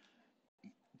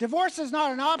 Divorce is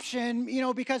not an option,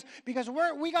 because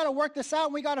we got to work this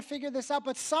out. We got to figure this out.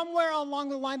 But somewhere along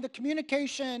the line, the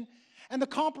communication and the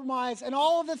compromise and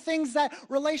all of the things that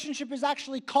relationship is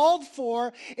actually called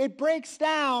for, it breaks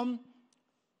down.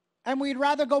 And we'd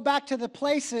rather go back to the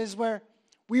places where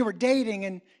we were dating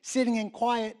and sitting in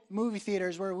quiet movie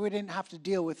theaters where we didn't have to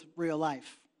deal with real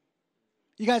life.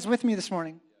 You guys with me this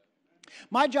morning?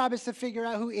 My job is to figure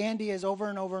out who Andy is over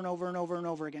and over and over and over and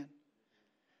over again.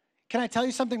 Can I tell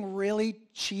you something really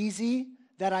cheesy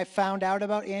that I found out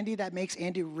about Andy that makes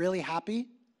Andy really happy?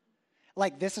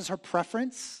 Like, this is her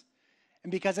preference.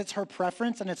 And because it's her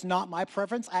preference and it's not my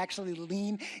preference, I actually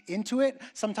lean into it.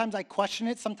 Sometimes I question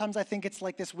it. Sometimes I think it's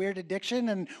like this weird addiction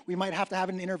and we might have to have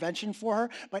an intervention for her.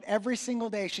 But every single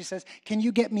day she says, can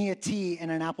you get me a tea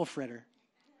and an apple fritter?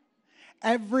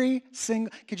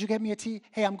 Could you get me a tea?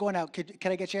 Hey, I'm going out.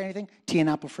 Can I get you anything? Tea and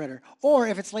apple fritter. Or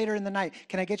if it's later in the night,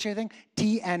 can I get you anything?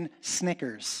 Tea and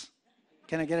Snickers.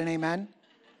 Can I get an amen?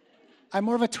 I'm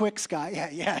more of a Twix guy. Yeah,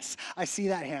 yes, I see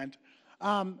that hand.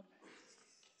 I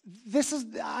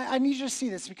need you to see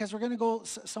this because we're going to go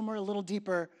somewhere a little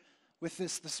deeper with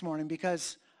this morning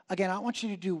because, again, I want you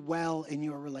to do well in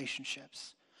your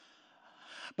relationships.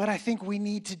 But I think we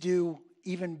need to do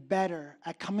even better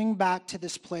at coming back to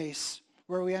this place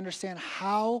where we understand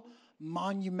how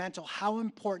monumental, how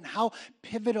important, how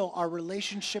pivotal our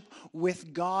relationship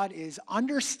with God is,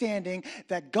 understanding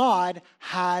that God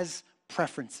has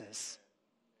preferences.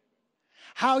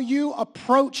 How you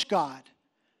approach God,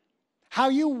 how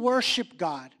you worship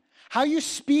God, how you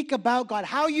speak about God,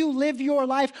 how you live your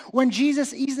life when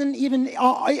Jesus isn't even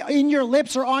in your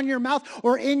lips or on your mouth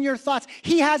or in your thoughts.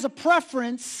 He has a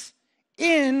preference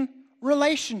in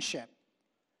relationship.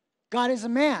 God is a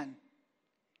man.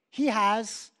 He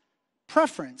has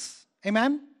preference.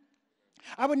 Amen?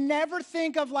 I would never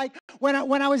think of like, when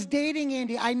I was dating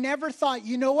Andy, I never thought,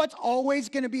 you know what's always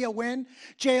going to be a win?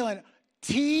 Jalen,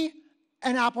 tea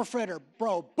and apple fritter.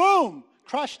 Bro, boom,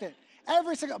 crushed it.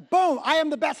 Every single, boom, I am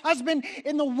the best husband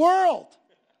in the world.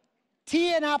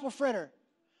 Tea and apple fritter.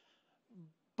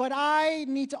 But I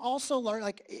need to also learn,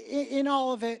 like in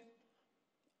all of it,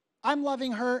 I'm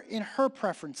loving her in her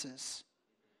preferences.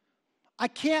 I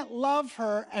can't love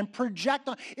her and project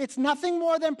on. It's nothing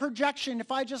more than projection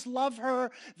if I just love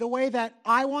her the way that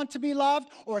I want to be loved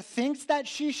or thinks that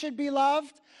she should be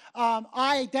loved.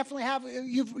 I definitely have,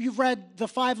 you've read the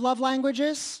 5 love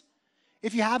languages.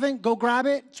 If you haven't, go grab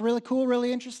it. It's really cool,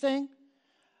 really interesting.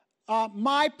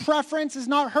 My preference is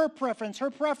not her preference. Her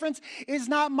preference is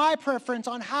not my preference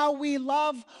on how we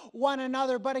love one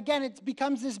another. But again, it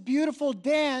becomes this beautiful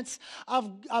dance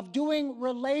of doing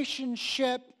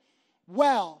relationship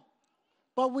well.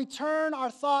 But we turn our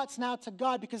thoughts now to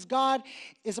God because God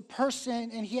is a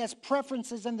person and he has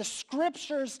preferences, and the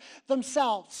scriptures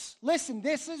themselves. Listen,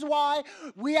 this is why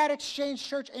we at Exchange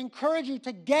Church encourage you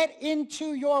to get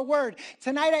into your word.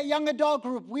 Tonight at Young Adult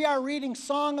Group, we are reading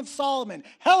Song of Solomon.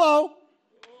 Hello.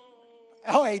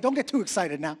 Oh, hey, don't get too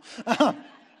excited now.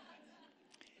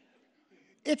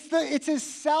 It's his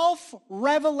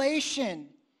self-revelation.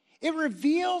 It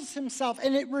reveals himself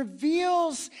and it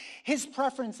reveals his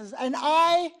preferences. And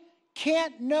I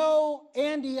can't know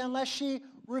Andy unless she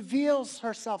reveals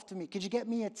herself to me. Could you get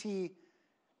me a tea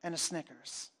and a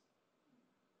Snickers?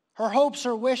 Her hopes,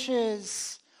 her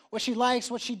wishes, what she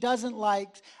likes, what she doesn't like.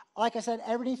 Like I said,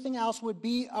 everything else would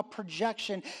be a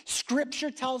projection.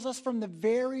 Scripture tells us from the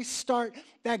very start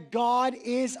that God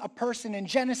is a person. In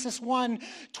Genesis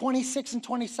 1:26 and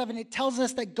 27, it tells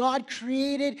us that God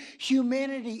created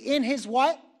humanity in his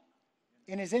what?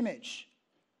 In his image.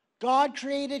 God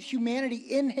created humanity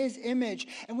in his image.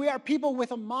 And we are people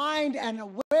with a mind and a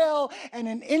will and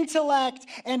an intellect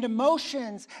and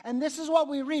emotions. And this is what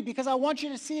we read, because I want you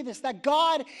to see this, that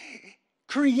God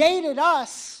created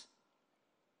us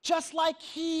just like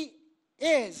he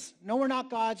is. No, we're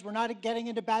not gods. We're not getting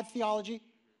into bad theology.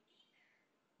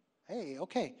 Hey,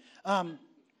 okay.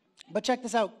 But check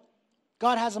this out.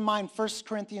 God has a mind. 1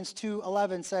 Corinthians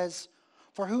 2:11 says,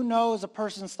 "For who knows a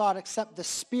person's thought except the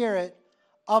spirit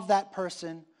of that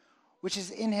person, which is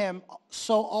in him?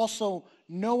 So also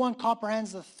no one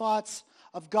comprehends the thoughts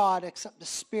of God except the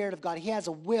Spirit of God." He has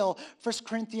a will. 1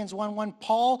 Corinthians 1:1,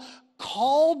 Paul,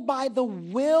 called by the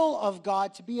will of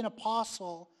God to be an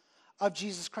apostle of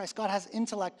Jesus Christ. God has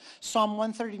intellect. Psalm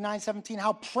 139:17,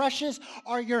 how precious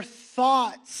are your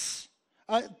thoughts.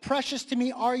 Precious to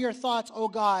me are your thoughts, O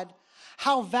God.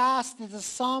 How vast is the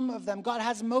sum of them. God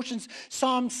has emotions.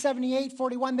 Psalm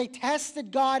 78:41, they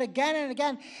tested God again and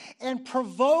again and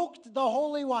provoked the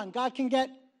Holy One. God can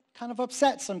get kind of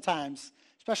upset sometimes,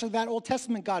 especially that Old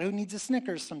Testament God who needs a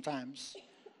Snickers sometimes.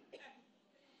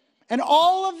 And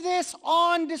all of this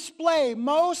on display,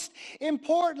 most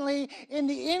importantly, in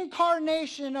the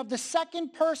incarnation of the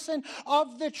second person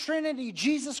of the Trinity,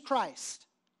 Jesus Christ.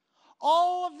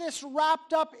 All of this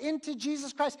wrapped up into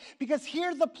Jesus Christ, because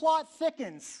here the plot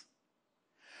thickens.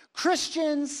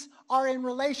 Christians are in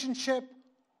relationship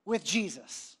with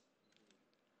Jesus.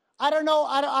 I don't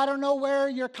know where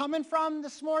you're coming from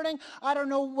this morning. I don't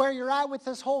know where you're at with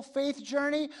this whole faith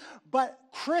journey. But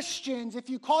Christians, if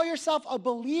you call yourself a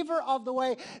believer of the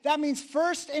way, that means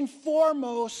first and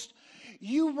foremost,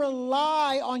 you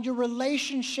rely on your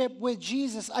relationship with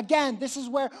Jesus. Again, this is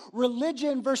where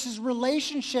religion versus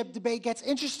relationship debate gets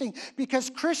interesting, because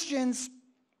Christians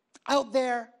out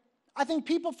there, I think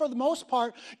people for the most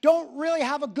part don't really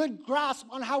have a good grasp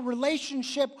on how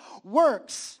relationship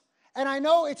works. And I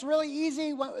know it's really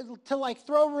easy to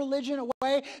throw religion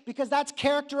away, because that's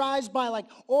characterized by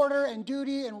order and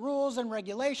duty and rules and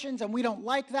regulations, and we don't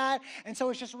like that. And so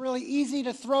it's just really easy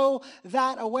to throw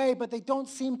that away, but they don't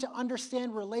seem to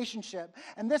understand relationship.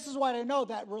 And this is why I know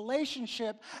that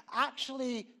relationship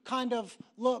actually kind of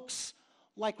looks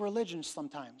like religion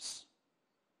sometimes.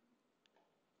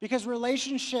 Because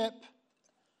relationship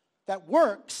that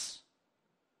works,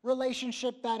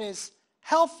 relationship that is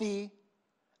healthy,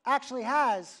 actually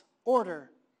has order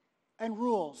and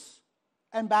rules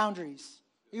and boundaries.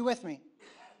 Are you with me?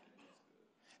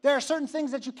 There are certain things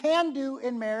that you can do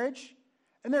in marriage,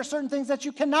 and there are certain things that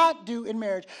you cannot do in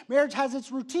marriage. Marriage has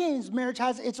its routines. Marriage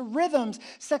has its rhythms.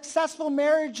 Successful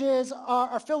marriages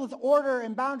are filled with order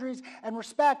and boundaries and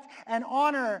respect and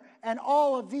honor and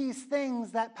all of these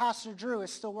things that Pastor Drew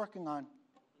is still working on.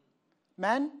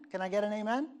 Amen? Can I get an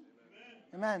amen?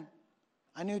 Amen.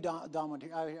 I knew Dom would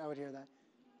hear, I would hear that.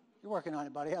 You're working on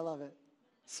it, buddy. I love it.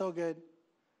 So good.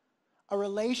 A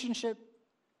relationship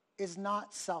is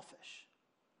not selfish.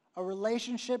 A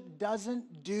relationship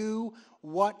doesn't do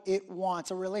what it wants.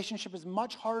 A relationship is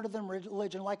much harder than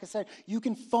religion. Like I said, you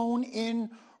can phone in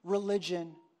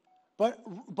religion, but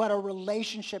a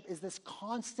relationship is this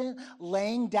constant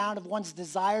laying down of one's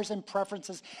desires and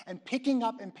preferences and picking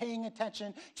up and paying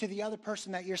attention to the other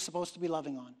person that you're supposed to be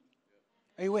loving on.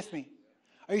 Are you with me?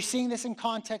 Are you seeing this in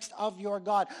context of your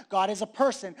God? God is a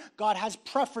person. God has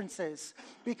preferences.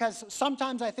 Because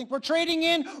sometimes I think we're trading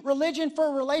in religion for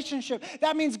a relationship.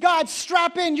 That means, God,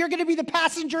 strap in. You're going to be the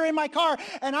passenger in my car,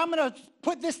 and I'm going to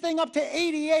put this thing up to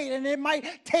 88, and it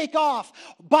might take off.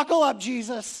 Buckle up,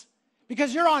 Jesus,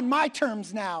 because you're on my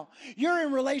terms now. You're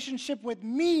in relationship with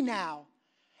me now.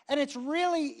 And it's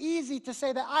really easy to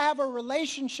say that I have a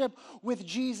relationship with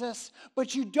Jesus,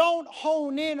 but you don't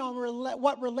hone in on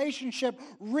what relationship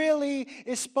really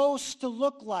is supposed to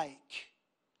look like.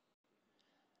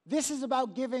 This is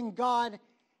about giving God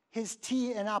his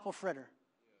tea and apple fritter.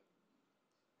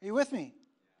 Are you with me?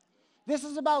 This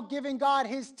is about giving God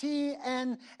his tea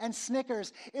and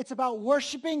Snickers. It's about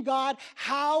worshiping God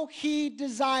how he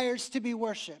desires to be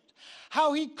worshiped,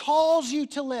 how he calls you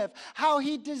to live, how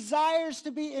he desires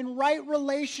to be in right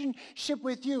relationship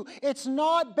with you. It's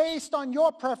not based on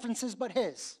your preferences, but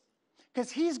his,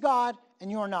 because he's God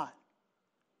and you're not.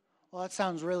 Well, that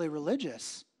sounds really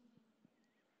religious.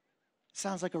 It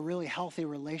sounds like a really healthy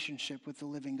relationship with the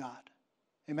living God.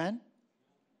 Amen?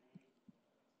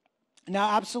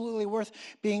 Now, absolutely worth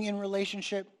being in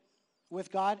relationship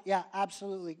with God? Yeah,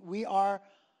 absolutely. We are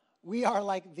We are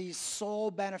like the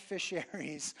sole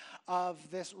beneficiaries of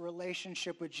this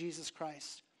relationship with Jesus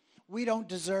Christ. We don't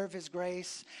deserve his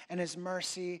grace and his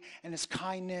mercy and his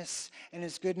kindness and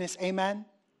his goodness. Amen?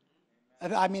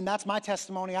 I mean, that's my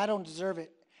testimony. I don't deserve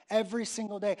it. Every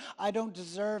single day, I don't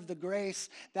deserve the grace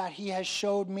that he has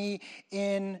showed me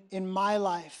in my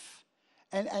life.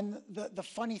 And the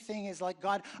funny thing is, like,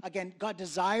 God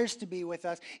desires to be with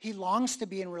us. He longs to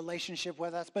be in relationship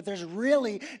with us, but there's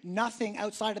really nothing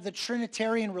outside of the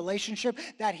Trinitarian relationship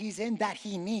that he's in that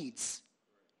he needs.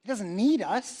 He doesn't need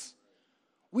us.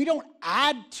 We don't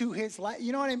add to his life.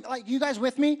 You know what I mean? Like, you guys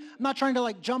with me? I'm not trying to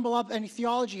like jumble up any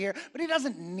theology here, but he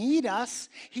doesn't need us.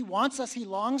 He wants us. He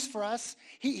longs for us.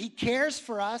 He cares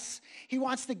for us. He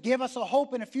wants to give us a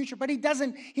hope and a future, but he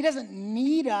doesn't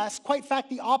need us. Quite fact,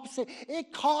 the opposite.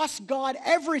 It costs God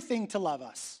everything to love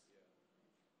us.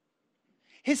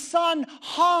 His son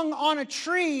hung on a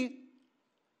tree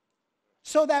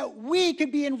so that we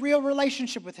could be in real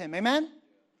relationship with him. Amen?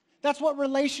 That's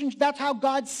how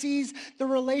God sees the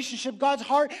relationship. God's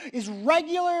heart is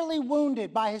regularly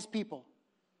wounded by his people,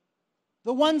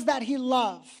 the ones that he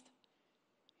loved.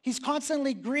 He's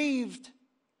constantly grieved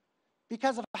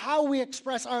because of how we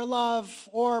express our love,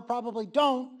 or probably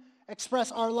don't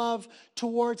express our love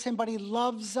towards him, but he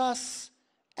loves us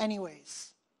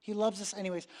anyways. He loves us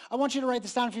anyways. I want you to write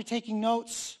this down if you're taking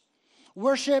notes.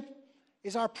 Worship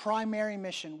is our primary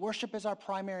mission. Worship is our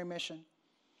primary mission.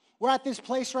 We're at this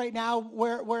place right now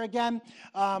where again,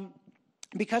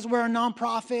 because we're a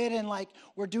nonprofit and like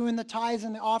we're doing the tithes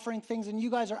and the offering things, and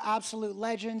you guys are absolute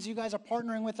legends. You guys are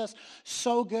partnering with us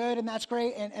so good, and that's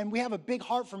great. And we have a big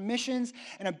heart for missions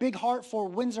and a big heart for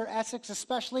Windsor, Essex,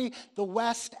 especially the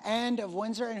west end of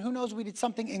Windsor. And who knows, we did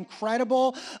something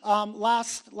incredible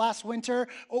last winter.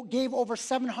 Gave over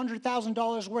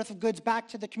 $700,000 worth of goods back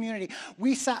to the community.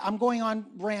 I'm going on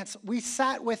rants. We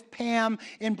sat with Pam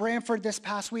in Brantford this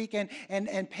past week,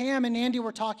 and Pam and Andy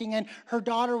were talking, and her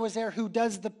daughter was there who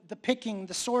does the picking,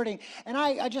 the sorting. And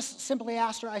I just simply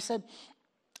asked her, I said,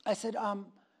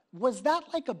 was that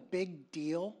like a big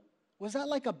deal? Was that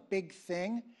like a big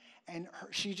thing? And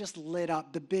she just lit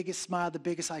up, the biggest smile, the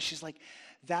biggest eyes. She's like,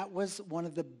 that was one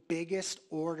of the biggest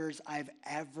orders I've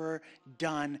ever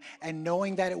done. And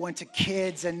knowing that it went to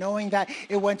kids, and knowing that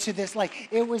it went to this, like,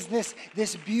 it was this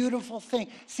beautiful thing.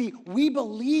 See, we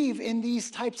believe in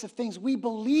these types of things. We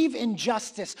believe in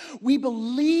justice. We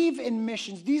believe in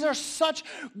missions. These are such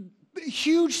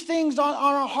huge things on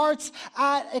our hearts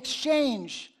at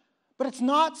Exchange. But it's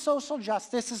not social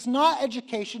justice, it's not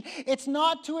education, it's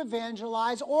not to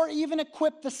evangelize or even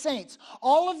equip the saints.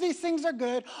 All of these things are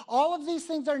good, all of these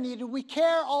things are needed, we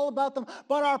care all about them,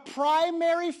 but our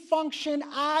primary function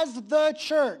as the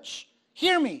church,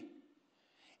 hear me,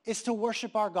 is to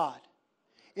worship our God.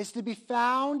 Is to be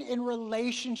found in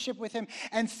relationship with him.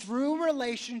 And through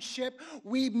relationship,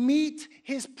 we meet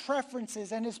his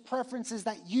preferences, and his preferences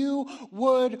that you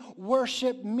would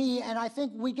worship me. And I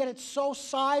think we get it so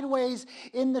sideways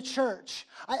in the church.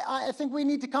 I think we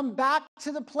need to come back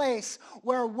to the place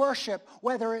where worship,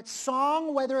 whether it's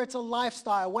song, whether it's a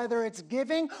lifestyle, whether it's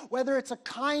giving, whether it's a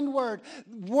kind word,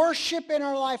 worship in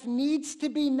our life needs to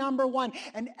be number one.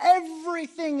 And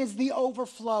everything is the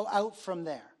overflow out from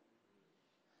there.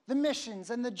 The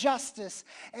missions and the justice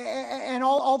and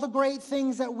all the great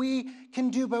things that we can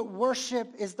do, but worship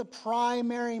is the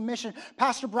primary mission.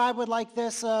 Pastor Brad would like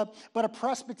this, but a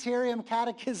Presbyterian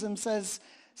catechism says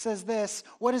this: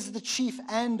 what is the chief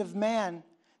end of man?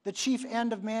 The chief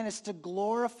end of man is to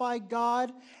glorify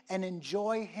God and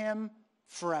enjoy him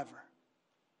forever.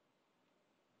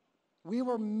 We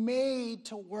were made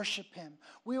to worship him.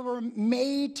 We were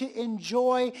made to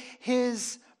enjoy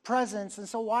his presence. And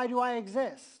so why do I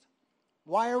exist?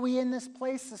 Why are we in this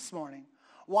place this morning?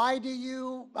 Why do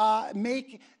you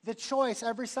make the choice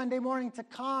every Sunday morning to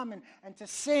come and to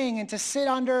sing and to sit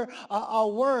under a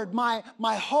word? My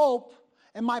hope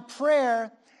and my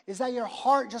prayer is that your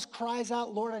heart just cries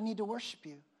out, Lord, I need to worship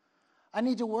you. I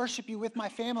need to worship you with my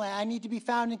family. I need to be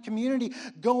found in community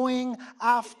going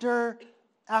after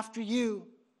you.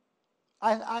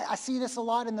 I see this a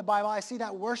lot in the Bible. I see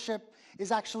that worship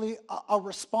is actually a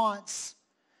response.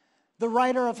 The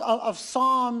writer of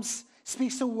Psalms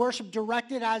speaks to worship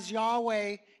directed as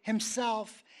Yahweh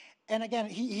himself, And again,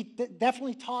 he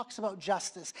definitely talks about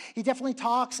justice. He definitely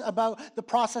talks about the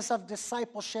process of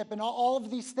discipleship and all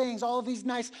of these things, all of these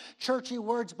nice churchy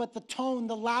words. But the tone,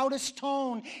 the loudest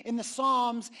tone in the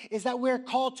Psalms is that we're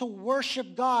called to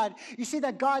worship God. You see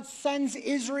that God sends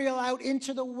Israel out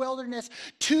into the wilderness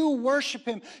to worship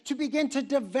him, to begin to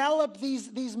develop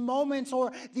these moments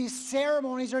or these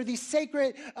ceremonies or these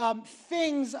sacred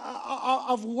things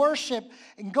of worship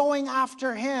and going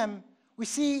after him. We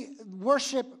see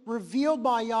worship revealed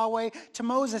by Yahweh to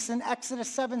Moses in Exodus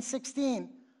 7:16.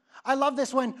 I love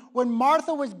this. When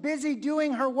Martha was busy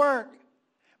doing her work,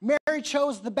 Mary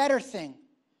chose the better thing,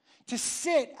 to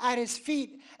sit at his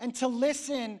feet and to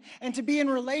listen and to be in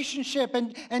relationship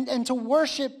and to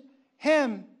worship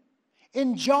him.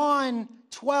 In John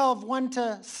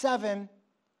 12:1-7,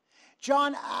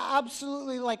 John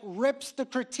absolutely rips the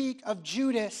critique of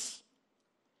Judas.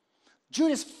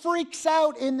 Judas freaks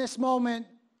out in this moment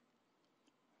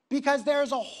because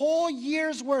there's a whole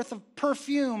year's worth of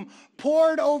perfume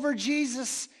poured over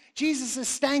Jesus'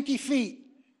 stanky feet.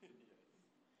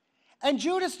 And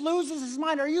Judas loses his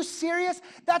mind. Are you serious?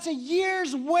 That's a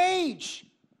year's wage.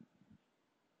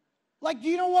 Do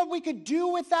you know what we could do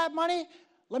with that money?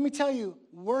 Let me tell you,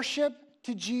 worship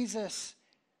to Jesus.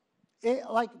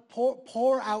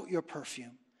 Pour out your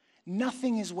perfume.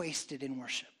 Nothing is wasted in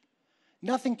worship.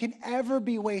 Nothing can ever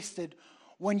be wasted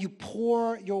when you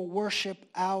pour your worship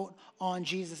out on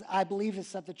Jesus. I believe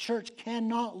this, that the church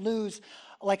cannot lose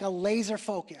a laser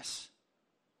focus.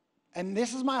 And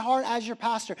this is my heart as your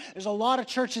pastor. There's a lot of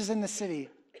churches in the city.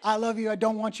 I love you. I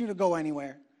don't want you to go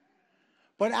anywhere.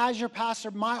 But as your pastor,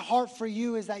 my heart for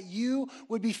you is that you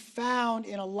would be found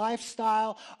in a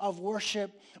lifestyle of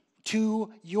worship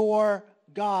to your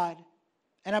God.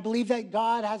 And I believe that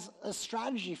God has a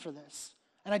strategy for this.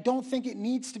 And I don't think it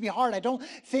needs to be hard. I don't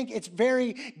think it's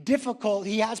very difficult.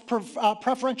 He has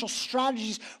preferential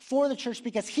strategies for the church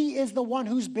because he is the one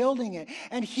who's building it.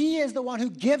 And he is the one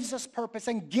who gives us purpose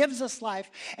and gives us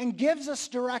life and gives us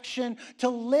direction to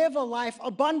live a life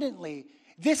abundantly.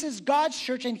 This is God's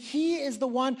church, and he is the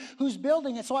one who's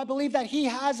building it. So I believe that he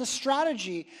has a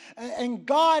strategy. And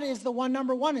God is the one,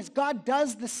 number one, is God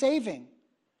does the saving.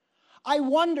 I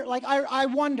wonder.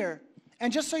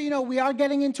 And just so you know, we are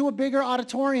getting into a bigger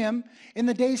auditorium in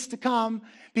the days to come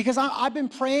because I've been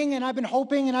praying and I've been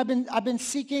hoping and I've been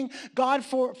seeking God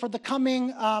for the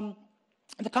coming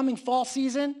fall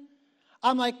season.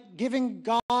 I'm giving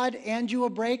God and you a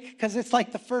break because it's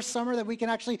the first summer that we can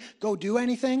actually go do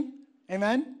anything.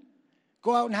 Amen?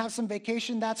 Go out and have some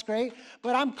vacation. That's great.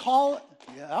 But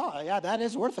yeah, that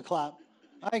is worth a clap.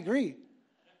 I agree.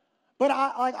 But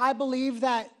I believe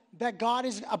that God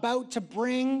is about to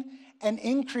bring an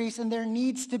increase, and there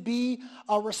needs to be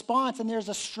a response, and there's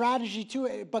a strategy to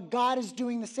it, but God is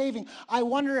doing the saving. I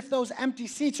wonder if those empty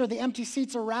seats or the empty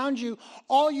seats around you,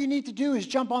 all you need to do is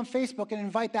jump on Facebook and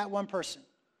invite that one person.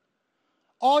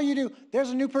 All you do,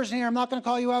 there's a new person here. I'm not going to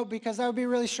call you out because that would be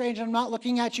really strange. I'm not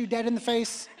looking at you dead in the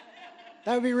face.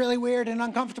 That would be really weird and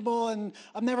uncomfortable, and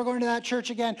I'm never going to that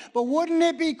church again. But wouldn't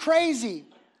it be crazy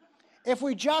if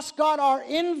we just got our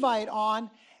invite on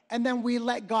and then we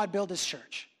let God build his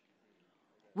church?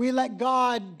 We let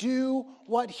God do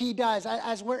what he does.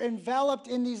 As we're enveloped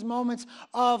in these moments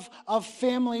of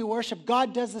family worship,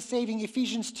 God does the saving.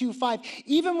 Ephesians 2:5.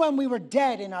 Even when we were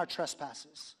dead in our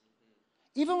trespasses,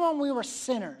 even when we were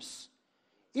sinners,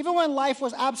 even when life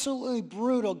was absolutely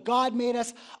brutal, God made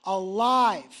us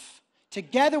alive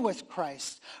together with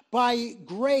Christ. By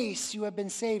grace you have been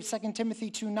saved. 2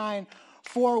 Timothy 2:9.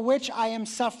 For which I am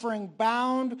suffering,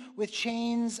 bound with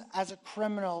chains as a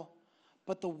criminal.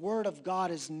 But the word of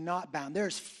God is not bound.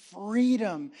 There's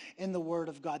freedom in the word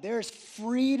of God. There's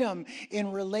freedom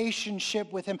in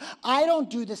relationship with him. I don't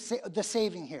do the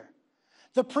saving here.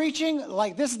 The preaching,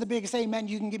 this is the biggest amen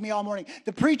you can give me all morning.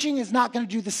 The preaching is not going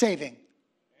to do the saving.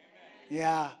 Amen.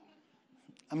 Yeah.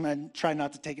 I'm going to try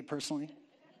not to take it personally.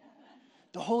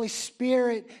 The Holy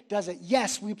Spirit does it.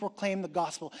 Yes, we proclaim the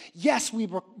gospel. Yes, we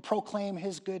proclaim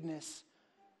his goodness.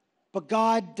 But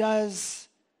God does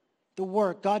the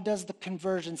work. God does the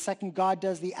conversion. Second, God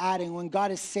does the adding. When God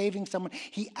is saving someone,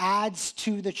 he adds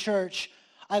to the church.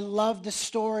 I love the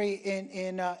story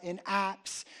in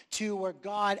Acts 2 where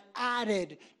God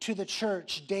added to the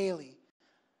church daily.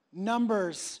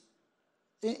 Numbers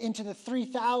into the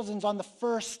 3,000s on the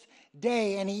first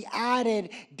day, and he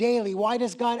added daily. Why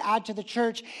does God add to the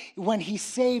church when he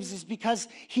saves? Is because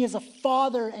he is a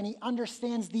father and he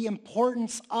understands the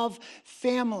importance of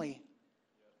family.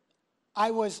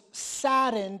 I was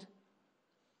saddened,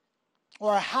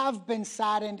 or I have been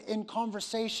saddened in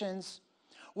conversations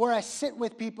where I sit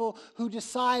with people who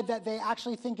decide that they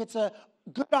actually think it's a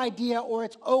good idea or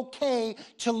it's okay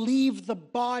to leave the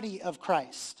body of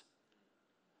Christ.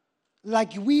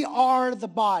 Like we are the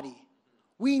body.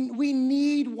 We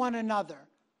need one another.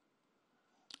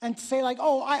 And say like,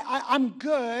 oh, I'm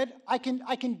good. I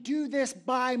can do this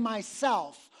by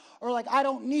myself. Or like, I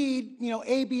don't need,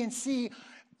 A, B, and C.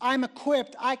 I'm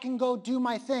equipped. I can go do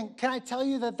my thing. Can I tell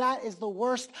you that that is the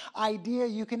worst idea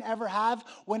you can ever have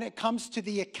when it comes to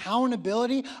the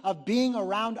accountability of being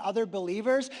around other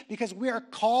believers? Because we are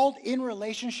called in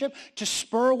relationship to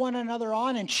spur one another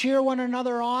on and cheer one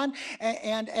another on.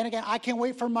 And again, I can't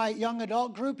wait for my young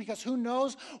adult group, because who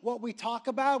knows what we talk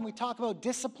about. And we talk about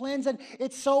disciplines, and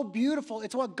it's so beautiful.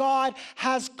 It's what God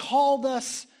has called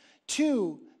us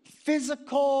to.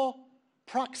 Physical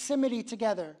proximity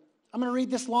together. I'm going to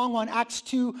read this long one, Acts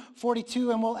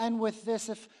 2:42, and we'll end with this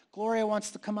if Gloria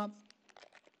wants to come up.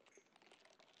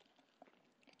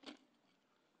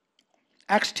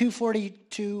 Acts 2:42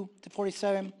 to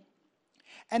 47.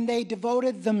 And they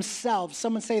devoted themselves,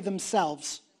 someone say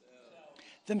themselves,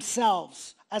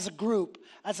 themselves as a group,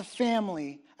 as a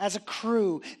family, as a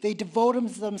crew. They devoted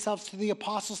themselves to the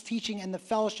apostles' teaching and the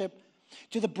fellowship,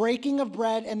 to the breaking of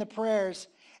bread and the prayers.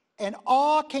 And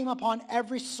awe came upon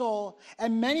every soul,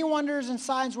 and many wonders and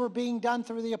signs were being done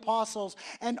through the apostles.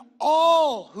 And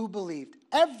all who believed,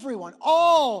 everyone,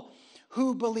 all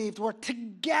who believed were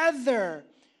together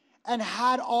and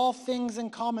had all things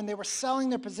in common. They were selling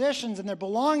their possessions and their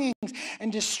belongings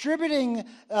and distributing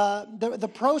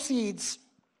the proceeds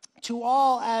to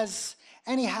all as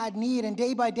any had need, and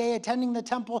day by day attending the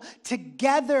temple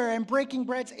together and breaking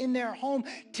breads in their home.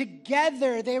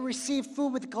 Together they received food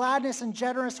with gladness and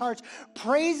generous hearts,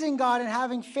 praising God and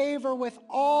having favor with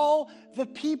all the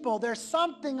people. There's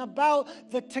something about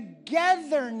the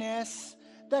togetherness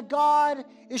that God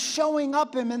is showing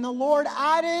up in. And the Lord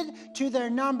added to their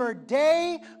number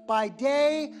day by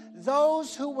day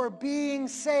those who were being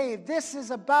saved. This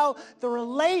is about the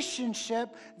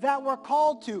relationship that we're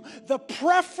called to. The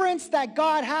preference that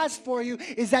God has for you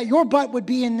is that your butt would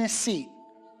be in this seat.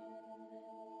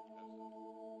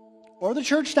 Or the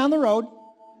church down the road.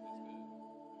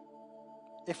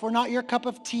 If we're not your cup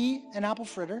of tea and apple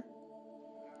fritter,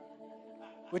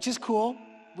 which is cool.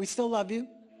 We still love you.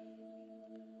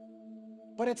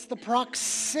 But it's the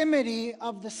proximity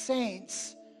of the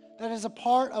saints that is a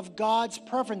part of God's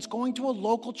preference. Going to a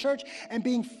local church and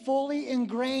being fully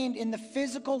ingrained in the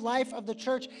physical life of the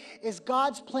church is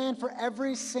God's plan for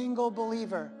every single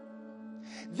believer.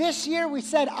 This year we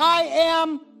said, I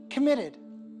am committed.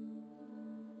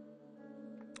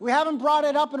 We haven't brought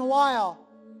it up in a while,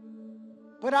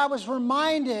 but I was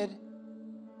reminded,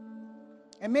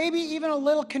 and maybe even a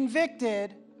little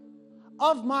convicted,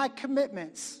 of my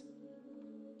commitments.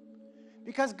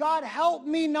 Because God helped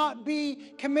me not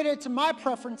be committed to my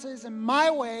preferences and my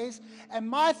ways and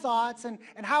my thoughts and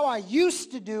how I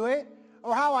used to do it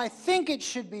or how I think it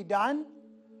should be done.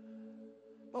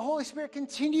 But Holy Spirit,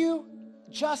 continue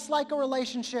just like a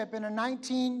relationship in a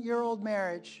 19-year-old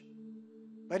marriage.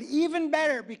 But even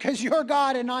better, because you're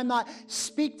God and I'm not,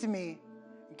 speak to me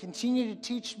and continue to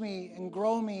teach me and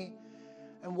grow me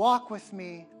and walk with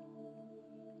me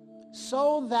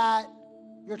so that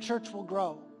your church will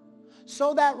grow.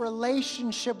 So that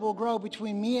relationship will grow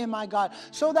between me and my God.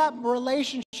 So that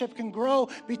relationship can grow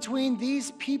between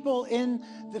these people in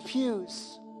the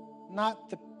pews. Not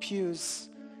the pews.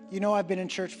 You know I've been in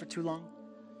church for too long.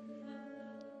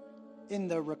 In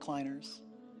the recliners.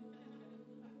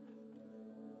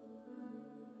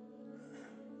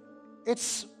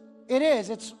 It's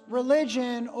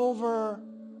religion over,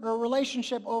 or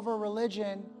relationship over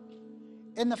religion,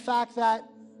 in the fact that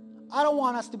I don't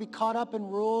want us to be caught up in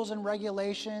rules and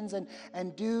regulations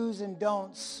and do's and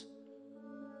don'ts.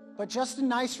 But just a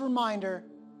nice reminder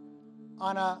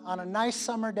on a nice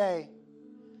summer day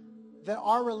that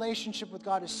our relationship with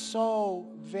God is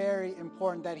so very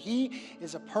important, that he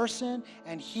is a person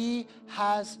and he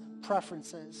has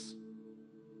preferences.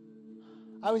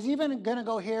 I was even going to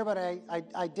go here, but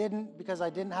I didn't, because I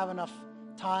didn't have enough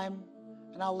time,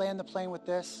 and I'll land the plane with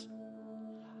this.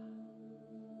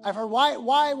 I've heard,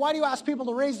 why do you ask people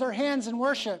to raise their hands in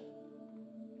worship?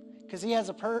 Because he is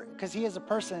a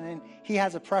person and he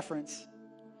has a preference.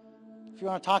 If you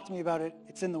want to talk to me about it,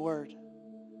 it's in the Word.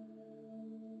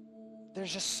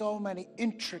 There's just so many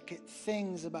intricate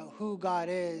things about who God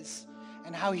is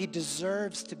and how he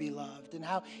deserves to be loved and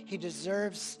how he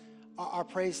deserves our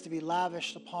praise to be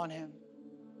lavished upon him.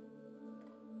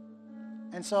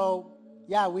 And so,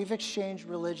 yeah, we've exchanged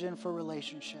religion for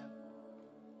relationship.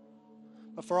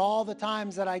 but for all the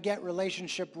times that I get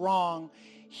relationship wrong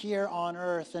here on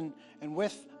earth and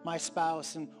with my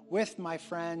spouse and with my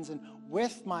friends and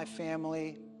with my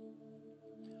family.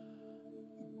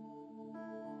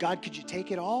 God, could you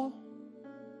take it all?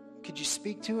 Could you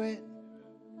speak to it?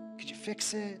 Could you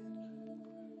fix it?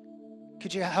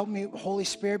 Could you help me, Holy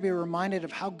Spirit, be reminded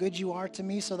of how good you are to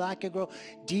me so that I could grow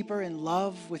deeper in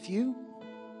love with you?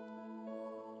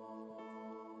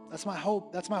 That's my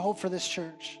hope. That's my hope for this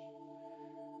church.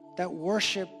 That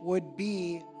worship would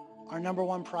be our number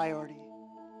one priority.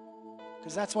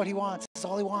 Because that's what he wants. That's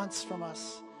all he wants from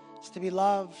us. Is to be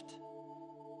loved,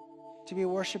 to be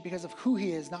worshiped because of who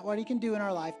he is, not what he can do in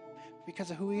our life, because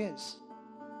of who he is.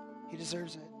 He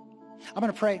deserves it. I'm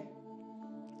going to pray.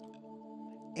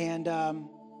 And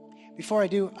before I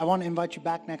do, I want to invite you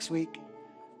back next week.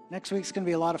 Next week's going to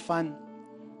be a lot of fun.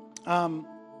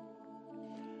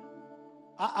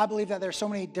 I believe that there's so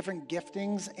many different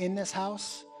giftings in this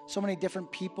house, so many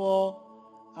different people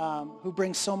who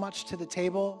bring so much to the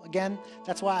table. Again,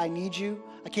 that's why I need you.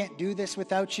 I can't do this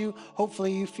without you.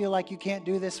 Hopefully you feel like you can't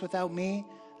do this without me.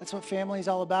 That's what family is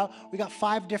all about. We got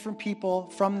 5 different people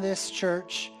from this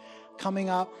church coming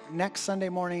up next Sunday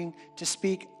morning to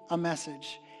speak a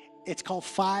message. It's called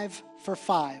 5 for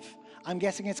 5. I'm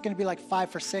guessing it's going to be like 5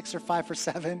 for 6 or 5 for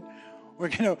 7. We're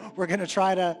gonna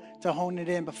try to hone it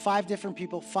in. But 5 different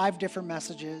people, 5 different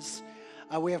messages.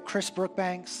 We have Chris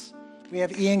Brookbanks. We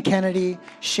have Ian Kennedy,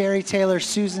 Sherry Taylor,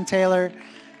 Susan Taylor,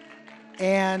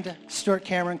 and Stuart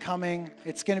Cameron coming.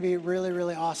 It's going to be really,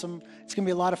 really awesome. It's going to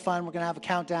be a lot of fun. We're going to have a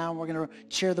countdown. We're going to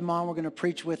cheer them on. We're going to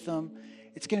preach with them.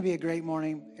 It's going to be a great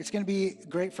morning. It's going to be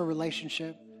great for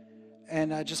relationship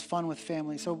and just fun with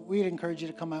family. So we'd encourage you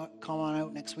to come on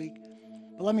out next week.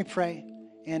 But let me pray,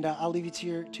 and I'll leave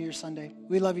you to your Sunday.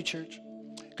 We love you, church.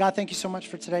 God, thank you so much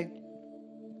for today.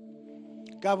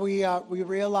 God, we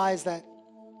realize that,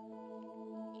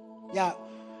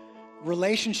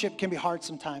 relationship can be hard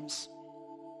sometimes.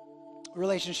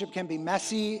 Relationship can be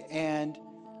messy, and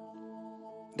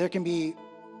there can be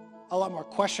a lot more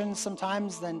questions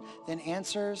sometimes than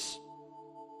answers.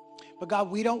 But God,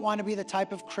 we don't want to be the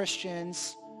type of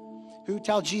Christians who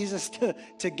tell Jesus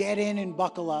to get in and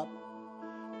buckle up.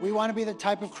 We want to be the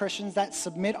type of Christians that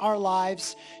submit our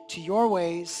lives to your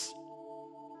ways,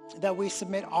 that we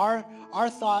submit our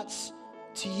thoughts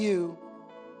to you,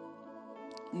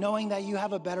 knowing that you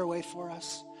have a better way for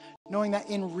us, knowing that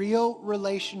in real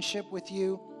relationship with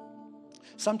you,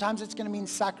 sometimes it's going to mean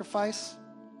sacrifice.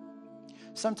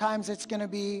 Sometimes it's going to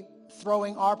be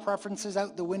throwing our preferences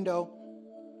out the window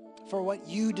for what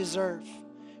you deserve,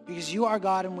 because you are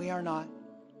God and we are not.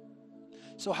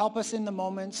 So help us in the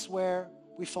moments where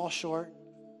we fall short.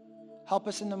 Help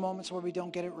us in the moments where we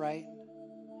don't get it right.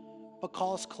 But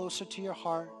call us closer to your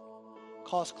heart.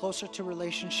 Call us closer to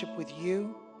relationship with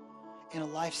you, in a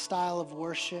lifestyle of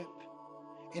worship,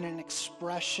 in an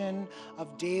expression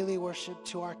of daily worship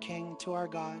to our King, to our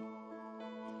God.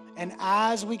 And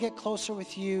as we get closer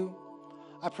with you,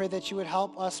 I pray that you would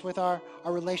help us with our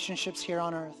relationships here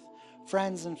on earth.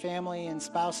 Friends and family and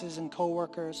spouses and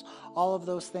co-workers, all of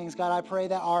those things. God, I pray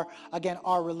that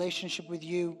our relationship with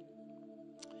you,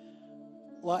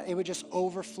 it would just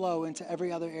overflow into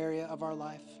every other area of our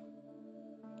life.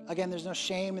 Again, there's no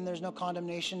shame and there's no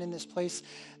condemnation in this place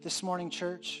this morning,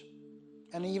 church.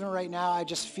 And even right now, I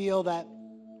just feel that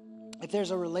if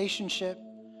there's a relationship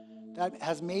that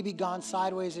has maybe gone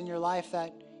sideways in your life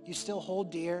that you still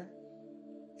hold dear,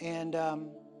 and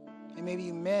maybe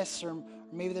you miss, or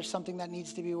maybe there's something that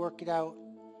needs to be worked out,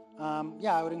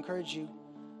 I would encourage you,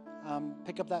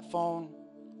 pick up that phone,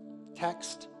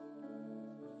 text,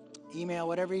 email,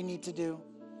 whatever you need to do.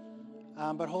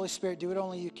 But Holy Spirit, do what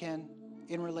only you can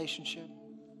in relationship.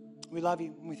 We love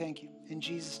you and we thank you. In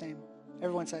Jesus' name.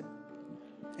 Everyone said,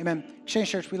 amen. Exchange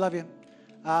Church, we love you.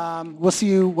 We'll see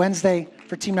you Wednesday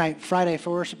for team night, Friday for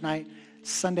worship night,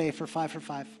 Sunday for 5 for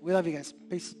 5. We love you guys.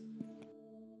 Peace.